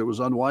town said it was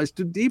unwise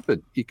to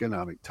deepen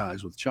economic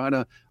ties with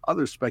China.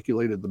 Others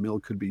speculated the mill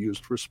could be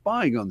used for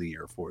spying on the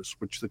Air Force,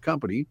 which the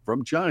company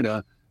from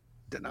China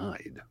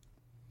denied.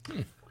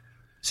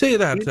 Say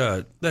that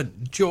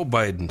Joe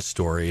Biden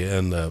story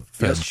and the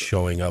feds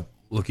showing up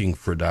looking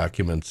for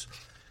documents.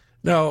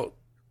 Now,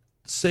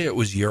 say it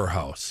was your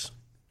house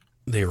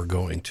they were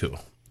going to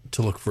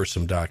look for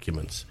some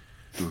documents.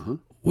 Mm-hmm.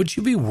 Would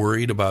you be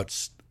worried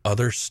about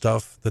other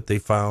stuff that they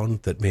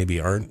found that maybe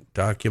aren't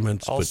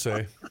documents,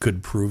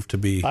 could prove to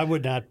be? I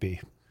would not be.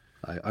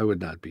 I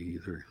would not be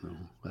either. No,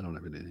 I don't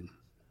have anything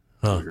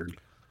weird.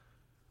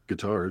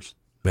 Guitars.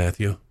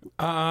 Matthew?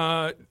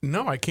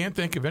 No, I can't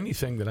think of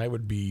anything that I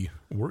would be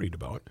worried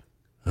about.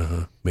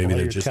 Maybe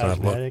they're just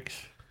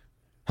cosmetics.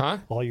 Not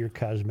look. All your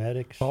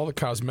cosmetics. All the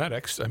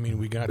cosmetics. I mean,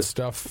 we got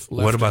stuff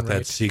left. What about and right.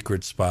 that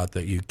secret spot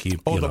that you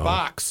keep? Oh, the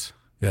box.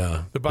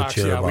 Yeah. The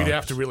box, box. We'd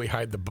have to really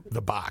hide the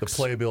box. The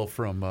playbill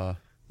from the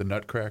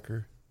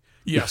Nutcracker?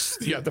 Yes.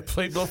 Yeah, the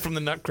playbill from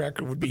the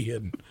Nutcracker would be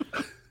hidden.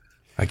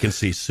 I can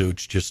see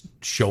Such just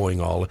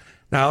showing all.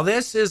 Now,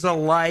 this is a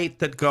light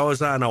that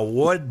goes on a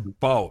wood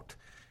boat.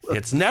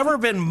 It's never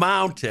been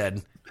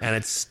mounted, and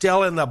it's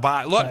still in the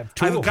box.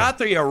 Look, I've got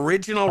the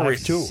original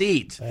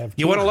receipt.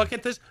 You want to look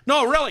at this?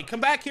 No, really,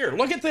 come back here.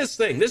 Look at this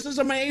thing. This is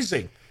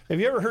amazing. Have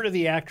you ever heard of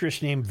the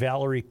actress named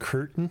Valerie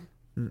Curtin?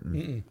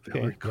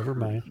 Okay, never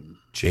mind.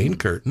 Jane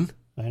Curtin.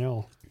 I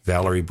know.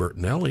 Valerie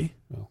Bertinelli.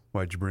 Oh.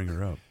 Why'd you bring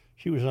her up?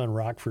 She was on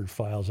Rockford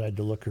Files. I had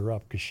to look her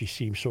up because she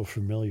seemed so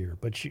familiar.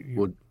 But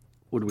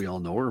would we all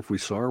know her if we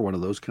saw her? One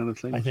of those kind of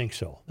things? I think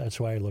so.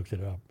 That's why I looked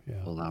it up. Yeah.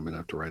 Well, now I'm going to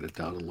have to write it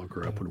down and look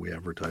her up when we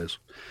advertise.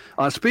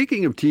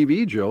 Speaking of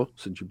TV, Joe,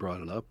 since you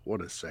brought it up,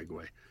 what a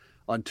segue.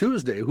 On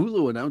Tuesday,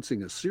 Hulu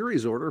announcing a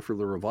series order for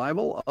the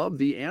revival of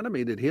the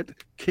animated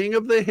hit King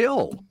of the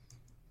Hill.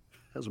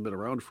 Hasn't been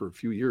around for a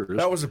few years.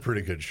 That was a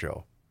pretty good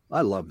show. I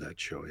love that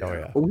show. Yeah. Oh,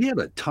 yeah. Well, we had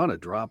a ton of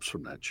drops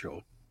from that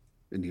show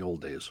in the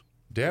old days.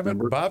 Damn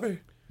it, Bobby.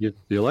 You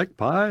like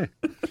pie?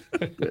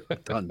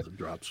 Tons of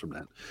drops from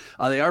that.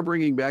 They are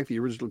bringing back the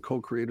original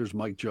co-creators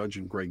Mike Judge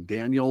and Greg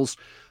Daniels.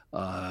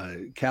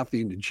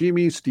 Kathy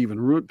Najimy, Stephen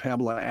Root,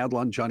 Pamela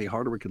Adlon, Johnny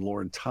Hardwick, and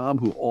Lauren Tom,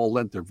 who all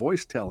lent their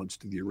voice talents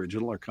to the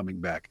original, are coming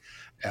back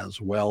as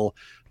well.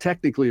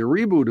 Technically, a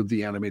reboot of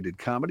the animated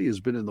comedy has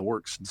been in the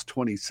works since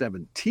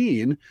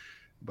 2017,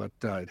 but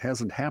it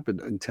hasn't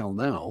happened until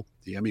now.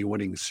 The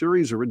Emmy-winning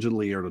series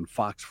originally aired on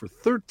Fox for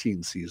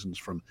 13 seasons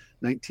from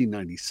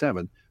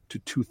 1997 to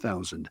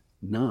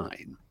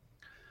 2009.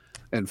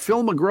 And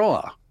Phil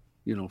McGraw,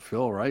 you know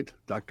Phil, right?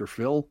 Dr.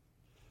 Phil.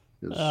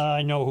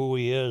 I know who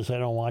he is. I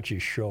don't watch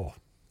his show.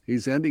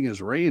 He's ending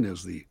his reign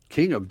as the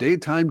king of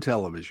daytime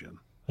television.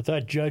 I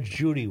thought Judge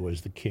Judy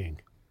was the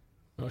king.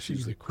 Oh,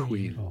 she's the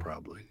queen,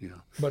 probably, yeah.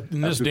 But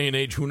in this day and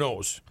age, who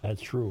knows?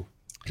 That's true.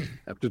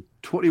 After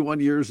 21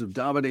 years of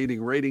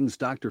dominating ratings,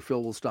 Dr.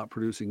 Phil will stop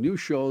producing new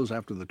shows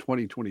after the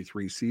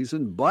 2023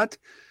 season, but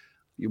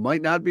you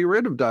might not be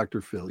rid of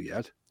Dr. Phil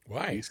yet.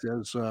 Why? He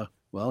says,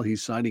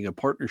 he's signing a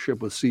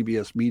partnership with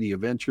CBS Media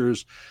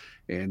Ventures,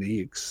 and he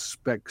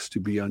expects to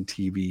be on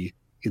TV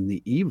in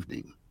the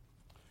evening.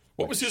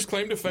 What was his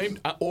claim to fame?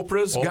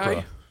 Oprah's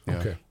guy? Yeah.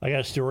 Okay. I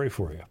got a story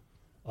for you.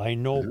 I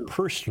know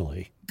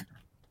personally,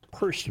 the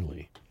person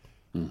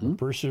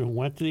who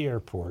went to the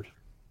airport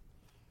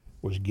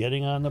was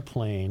getting on the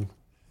plane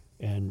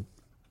and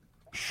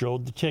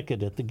showed the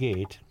ticket at the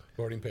gate.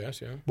 Boarding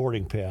pass, yeah.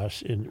 Boarding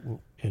pass, and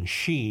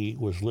she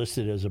was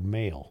listed as a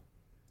male.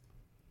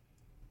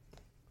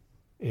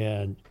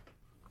 And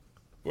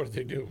what did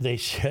they do? They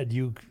said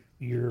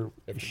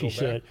she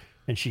said,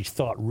 and she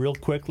thought real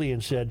quickly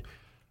and said,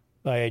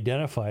 I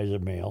identify as a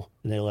male,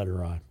 and they let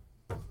her on.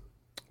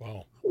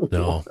 Wow.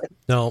 No.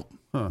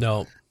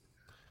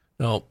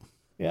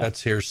 Yeah.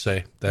 That's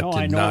hearsay. That No, did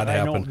I know- not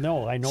I know- happen.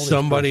 no, I know this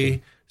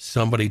person.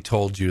 Somebody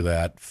told you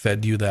that,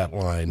 fed you that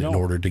line in No.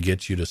 order to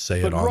get you to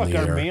say But it on Rook, the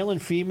are air. male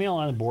and female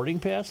on boarding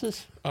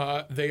passes?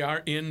 They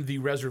are in the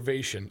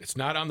reservation. It's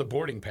not on the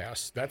boarding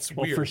pass. That's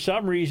Well, weird. for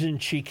some reason,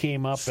 she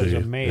came up as See,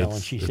 a male, and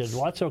it's- she said,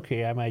 well, that's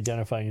okay. I'm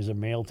identifying as a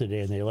male today,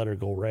 and they let her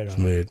go right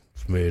on.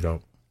 It's made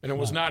up. And it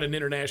was not an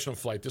international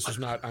flight. This was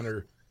not on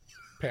her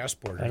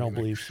passport. or I don't anything.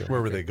 believe so.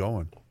 Where were they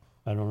going?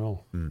 I don't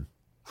know.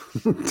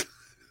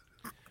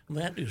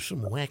 That is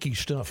some wacky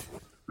stuff.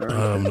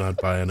 I'm not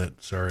buying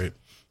it. Sorry.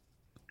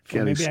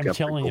 Or maybe I'm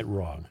telling it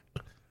wrong.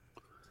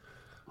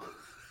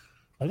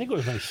 I think it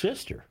was my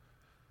sister.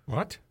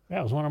 What?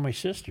 Yeah, it was one of my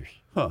sisters.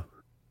 Huh.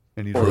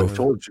 And you Or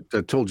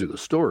that told you the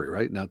story,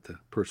 right? Not the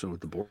person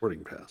with the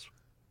boarding pass.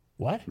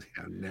 What?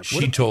 Yeah, never.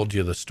 She told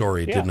you the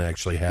story. It Yeah. didn't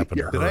actually happen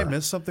to her. Did I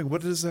miss something?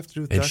 What does this have to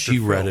do with And Dr. she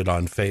Phil? read it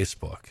on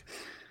Facebook.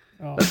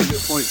 Oh. That's a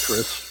good point,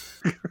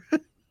 Chris.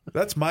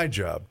 That's my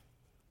job.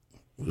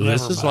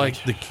 This Never is mind.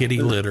 like the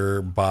kitty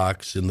litter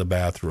box in the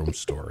bathroom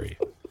story.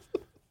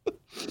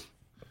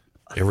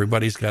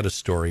 Everybody's got a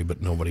story,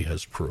 but nobody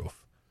has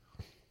proof.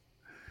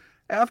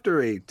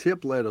 After a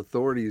tip led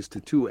authorities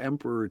to two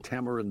emperor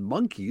tamarin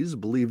monkeys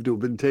believed to have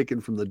been taken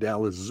from the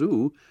Dallas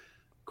Zoo,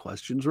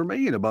 questions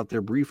remain about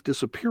their brief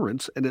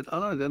disappearance and an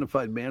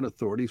unidentified man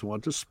authorities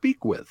want to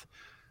speak with.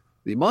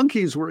 The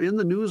monkeys were in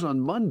the news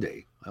on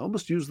Monday. I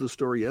almost used the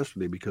story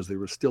yesterday because they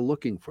were still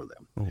looking for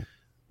them. Oh.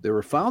 They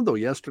were found, though,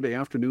 yesterday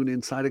afternoon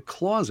inside a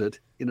closet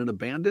in an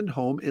abandoned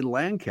home in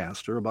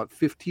Lancaster, about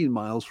 15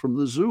 miles from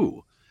the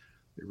zoo.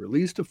 They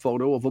released a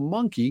photo of a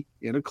monkey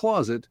in a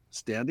closet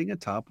standing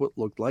atop what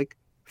looked like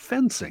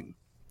fencing.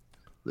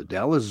 The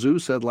Dallas Zoo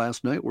said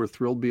last night, we're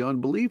thrilled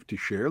beyond belief to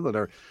share that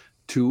our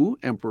two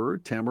emperor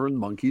tamarin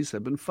monkeys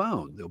have been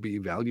found. They'll be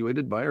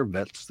evaluated by our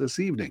vets this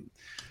evening.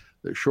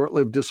 The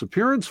short-lived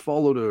disappearance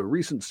followed a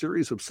recent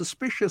series of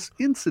suspicious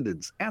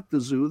incidents at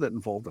the zoo that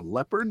involved a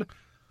leopard,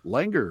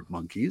 langur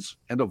monkeys,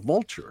 and a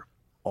vulture,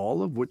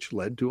 all of which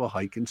led to a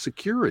hike in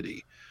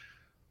security.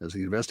 As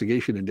the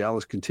investigation in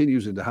Dallas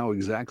continues into how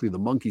exactly the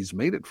monkeys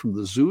made it from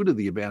the zoo to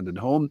the abandoned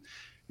home,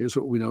 here's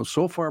what we know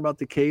so far about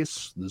the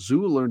case. The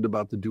zoo learned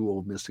about the duo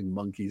of missing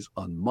monkeys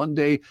on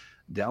Monday.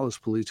 Dallas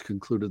police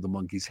concluded the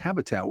monkeys'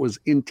 habitat was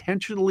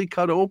intentionally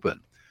cut open.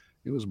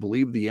 It was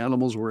believed the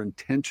animals were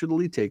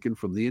intentionally taken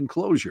from the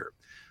enclosure.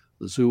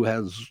 The zoo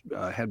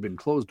had been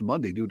closed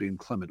Monday due to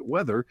inclement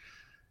weather,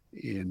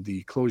 and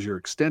the closure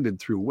extended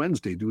through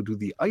Wednesday due to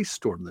the ice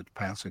storm that's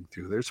passing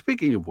through there.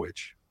 Speaking of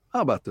which,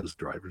 how about those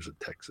drivers in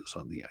Texas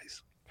on the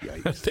ice?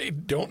 Yikes. They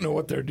don't know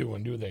what they're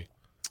doing, do they?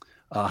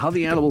 How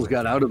the animals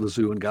got out of the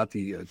zoo and got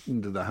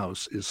into the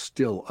house is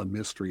still a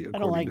mystery,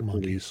 according like to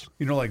monkeys. police.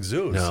 You don't like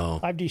zoos? No.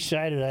 I've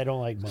decided I don't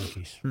like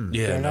monkeys.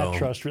 Yeah, They're no. not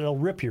trustworthy. They'll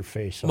rip your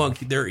face off.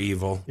 Monkey, they're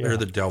evil. Yeah. They're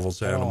the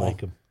devil's I don't animal.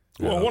 like them.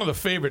 Well, one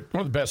of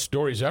the best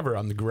stories ever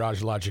on the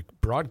Garage Logic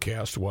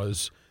broadcast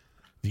was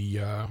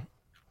the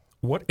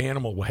what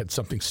animal had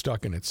something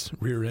stuck in its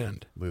rear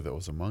end? I believe that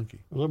was a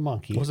monkey. A little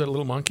monkey. Was that a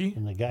little monkey?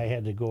 And the guy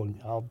had to go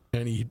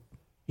and he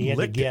had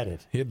to licked get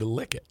it. He had to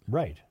lick it.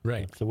 Right.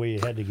 Right. That's the way you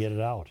had to get it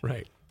out.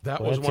 Right. That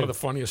Well, was that's one of a- the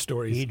funniest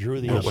stories. He drew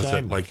the What was it,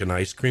 assignment. like an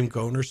ice cream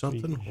cone or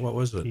something? What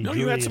was it? No,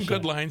 you had some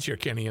good lines here,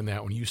 Kenny, in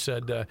that one. You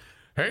said,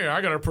 hey,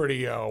 I got a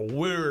pretty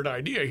weird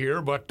idea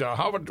here, but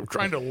how about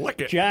trying to lick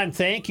it? John,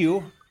 thank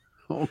you.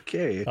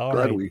 Okay. All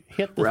Glad right. we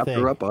Hit the wrapped thing.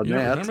 her up on You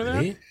don't that.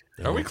 remember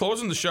that? Are we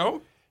closing the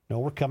show? No,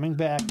 we're coming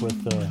back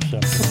with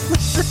something.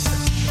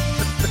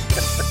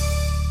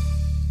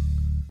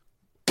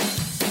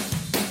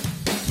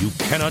 You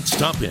cannot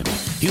stop him.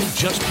 He'll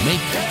just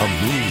make a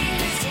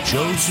move.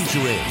 Joe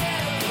Soucheray.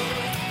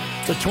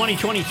 The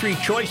 2023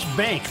 Choice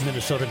Bank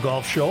Minnesota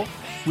Golf Show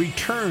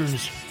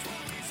returns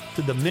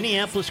to the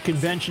Minneapolis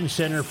Convention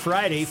Center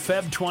Friday,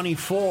 Feb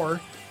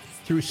 24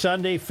 through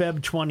Sunday,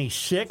 Feb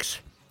 26.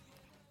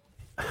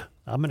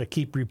 I'm going to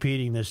keep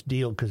repeating this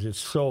deal because it's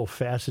so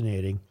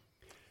fascinating.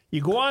 You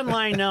go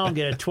online now and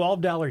get a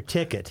 $12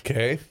 ticket.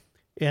 Okay.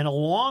 And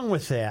along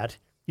with that,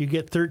 you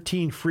get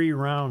 13 free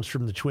rounds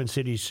from the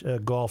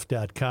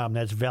TwinCitiesGolf.com.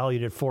 That's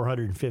valued at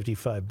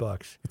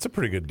 $455. It's a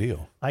pretty good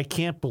deal. I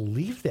can't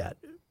believe that.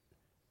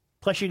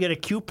 Plus, you get a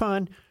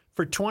coupon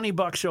for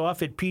 $20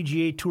 off at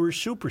PGA Tour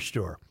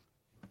Superstore.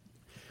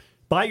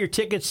 Buy your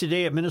tickets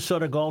today at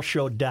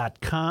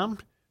MinnesotaGolfShow.com.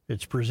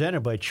 It's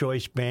presented by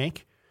Choice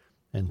Bank,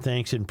 and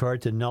thanks in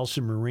part to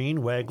Nelson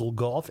Marine, Waggle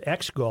Golf,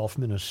 X-Golf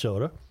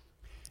Minnesota,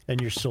 and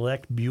your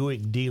select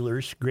Buick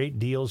dealers. Great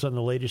deals on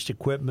the latest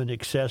equipment,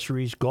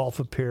 accessories, golf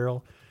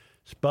apparel,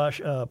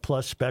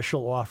 plus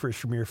special offers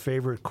from your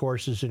favorite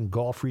courses and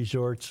golf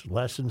resorts,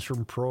 lessons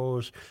from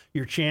pros,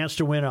 your chance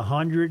to win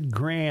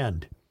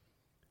 $100,000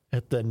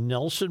 at the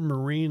Nelson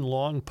Marine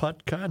Long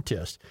Putt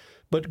Contest.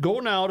 But go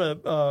now to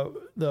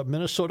the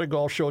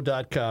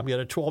MinnesotaGolfShow.com, get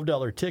a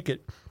 $12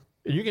 ticket,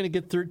 and you're going to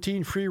get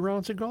 13 free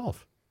rounds of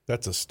golf.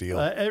 That's a steal.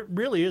 It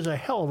really is a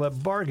hell of a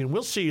bargain.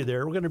 We'll see you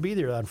there. We're going to be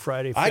there on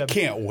Friday. I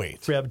can't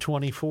wait. Feb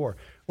 24.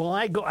 Well,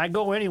 I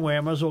go anyway.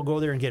 I might as well go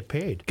there and get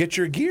paid. Get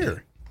your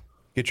gear.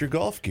 Get your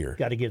golf gear.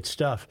 Got to get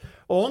stuff.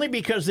 Only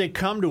because they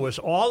come to us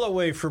all the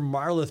way from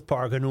Marloth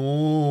Park in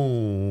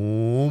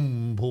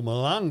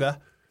Mpumalanga,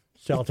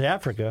 South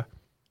Africa,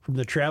 from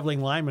the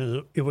traveling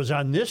lineman. It was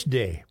on this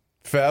day.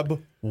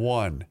 Feb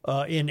 1.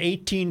 In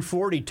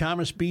 1840,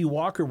 Thomas B.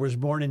 Walker was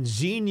born in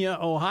Xenia,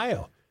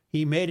 Ohio.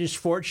 He made his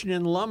fortune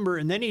in lumber,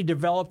 and then he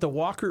developed the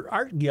Walker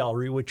Art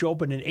Gallery, which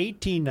opened in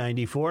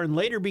 1894 and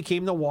later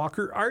became the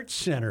Walker Art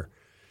Center.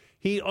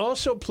 He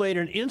also played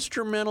an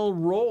instrumental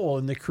role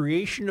in the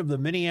creation of the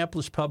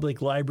Minneapolis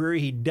Public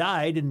Library. He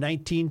died in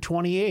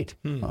 1928.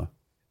 All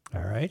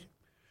right.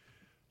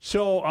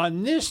 So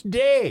on this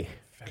day,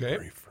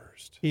 February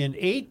 1st. In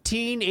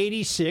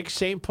 1886,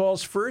 St.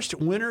 Paul's first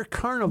Winter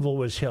Carnival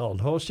was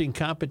held, hosting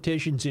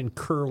competitions in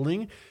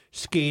curling,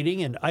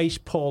 skating, and ice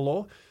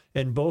polo,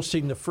 and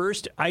boasting the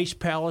first ice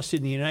palace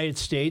in the United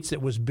States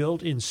that was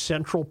built in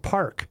Central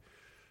Park.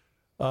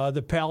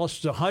 The palace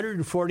is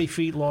 140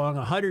 feet long,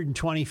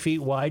 120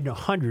 feet wide, and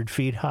 100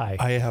 feet high.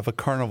 I have a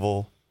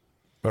carnival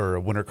or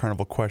a Winter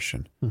Carnival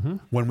question. Mm-hmm.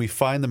 When we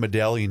find the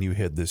medallion you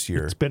hid this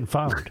year, it's been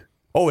found.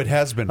 Oh, it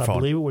has been I found.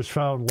 believe it was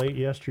found late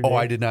yesterday. Oh,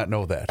 I did not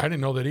know that. I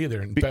didn't know that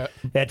either.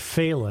 At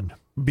Phelan.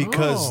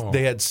 Because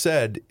they had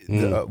said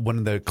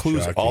when the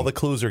clues, all the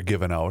clues are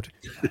given out,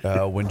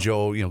 when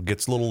Joe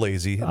gets a little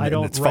lazy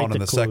and it's found on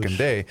the second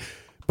day.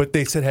 But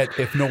they said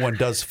if no one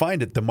does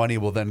find it, the money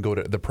will then go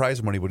to the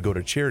prize money would go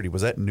to charity.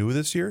 Was that new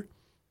this year?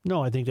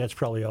 No, I think that's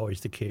probably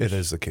always the case. It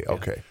is the case. Yeah.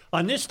 Okay.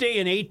 On this day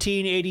in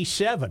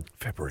 1887,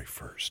 February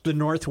 1st, the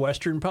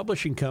Northwestern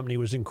Publishing Company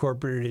was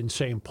incorporated in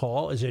St.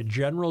 Paul as a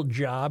general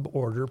job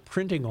order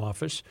printing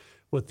office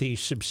with the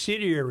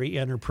subsidiary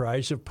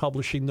enterprise of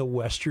publishing the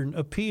Western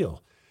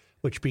Appeal,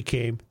 which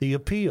became the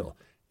Appeal.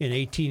 In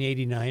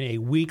 1889, a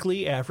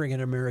weekly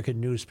African-American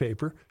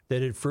newspaper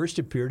that had first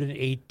appeared in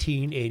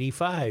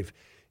 1885.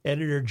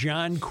 Editor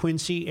John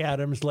Quincy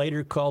Adams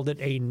later called it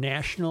a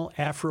national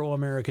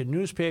Afro-American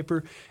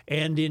newspaper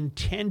and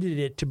intended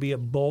it to be a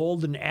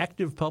bold and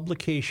active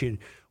publication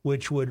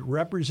which would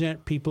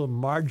represent people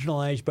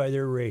marginalized by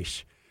their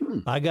race.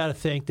 I got to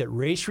think that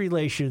race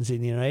relations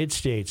in the United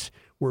States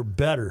were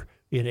better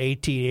in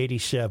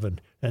 1887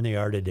 than they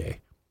are today.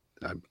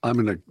 I'm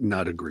going to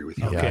not agree with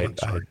you. Okay.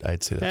 Yeah,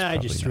 I'd say that's I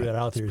just threw that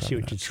out there to see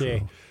what you'd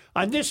say.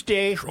 On this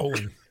day,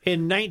 Trolling.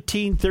 in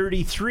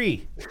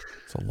 1933,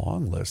 it's a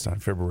long list on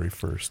February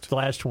 1st. the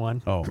last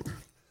one, Oh,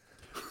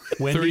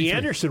 Wendy 33.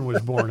 Anderson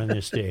was born on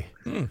this day.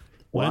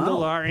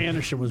 Wendell R.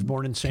 Anderson was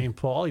born in St.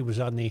 Paul. He was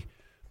on the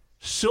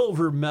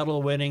silver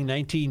medal winning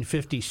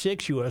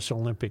 1956 U.S.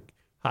 Olympic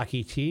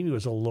hockey team. He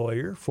was a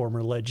lawyer,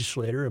 former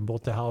legislator in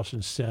both the House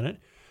and Senate.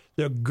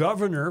 The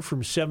governor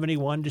from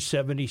 71 to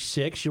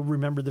 76. You'll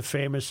remember the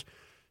famous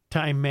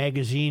Time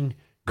magazine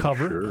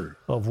cover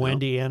of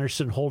Wendy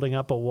Anderson holding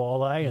up a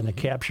walleye, and the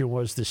caption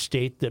was "The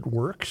State That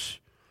Works."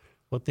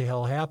 What the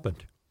hell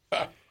happened?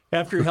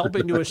 After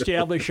helping to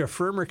establish a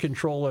firmer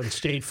control on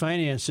state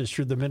finances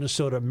through the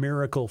Minnesota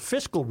Miracle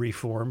fiscal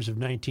reforms of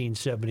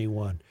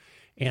 1971,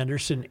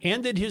 Anderson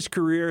ended his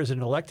career as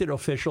an elected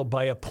official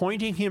by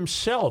appointing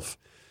himself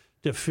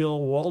to fill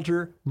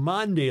Walter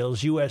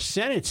Mondale's U.S.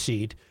 Senate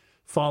seat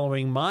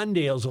following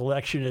Mondale's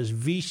election as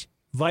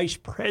vice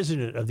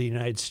president of the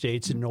United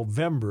States in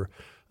November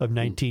of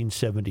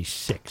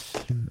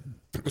 1976.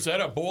 Was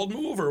that a bold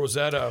move or was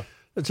that a...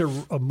 It's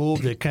a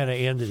move that kind of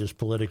ended his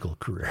political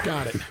career.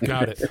 Got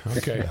it.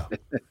 Okay.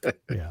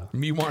 Yeah.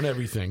 Me want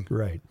everything.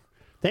 Right.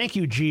 Thank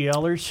you,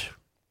 GLers.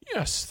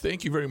 Yes,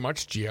 thank you very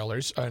much,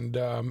 GLers.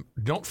 And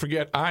don't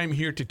forget, I'm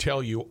here to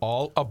tell you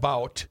all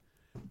about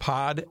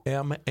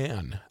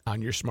PodMN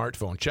on your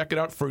smartphone. Check it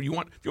out. If you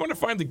want to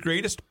find the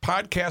greatest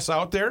podcasts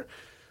out there,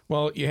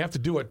 well, you have to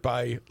do it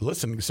by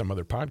listening to some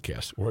other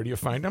podcasts. Where do you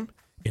find them?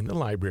 In the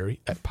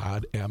library at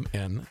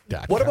podmn.com.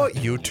 What about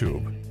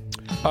YouTube?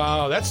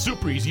 That's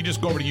super easy. You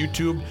just go over to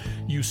YouTube,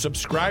 you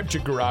subscribe to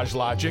Garage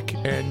Logic,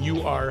 and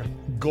you are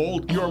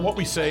gold. You are what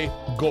we say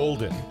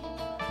golden.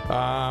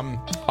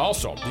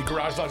 Also, the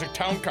Garage Logic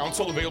Town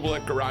Council, available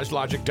at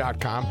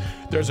garagelogic.com.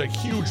 There's a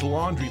huge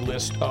laundry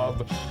list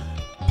of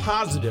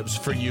positives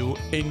for you,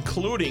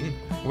 including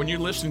when you're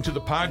listening to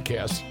the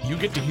podcast, you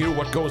get to hear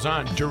what goes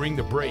on during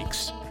the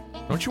breaks.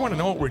 Don't you want to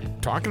know what we're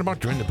talking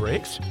about during the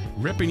breaks?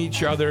 Ripping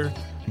each other,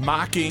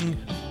 mocking.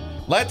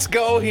 Let's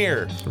go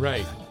here.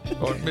 Right.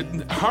 Or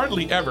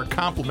hardly ever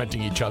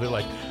complimenting each other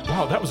like,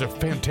 wow, that was a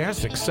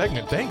fantastic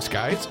segment. Thanks,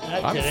 guys.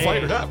 I'm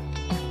fired up.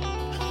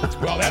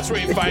 Well, that's where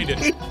you find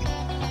it.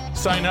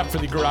 Sign up for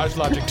the Garage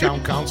Logic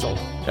Town Council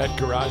at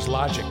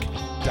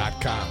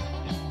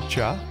garagelogic.com.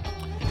 Cha?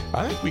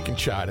 I think we can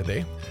cha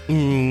today.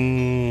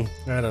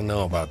 I don't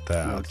know about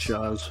that. No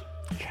chas.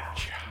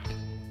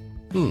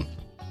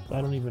 I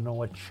don't even know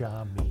what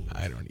cha means.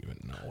 I don't even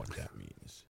know what that means.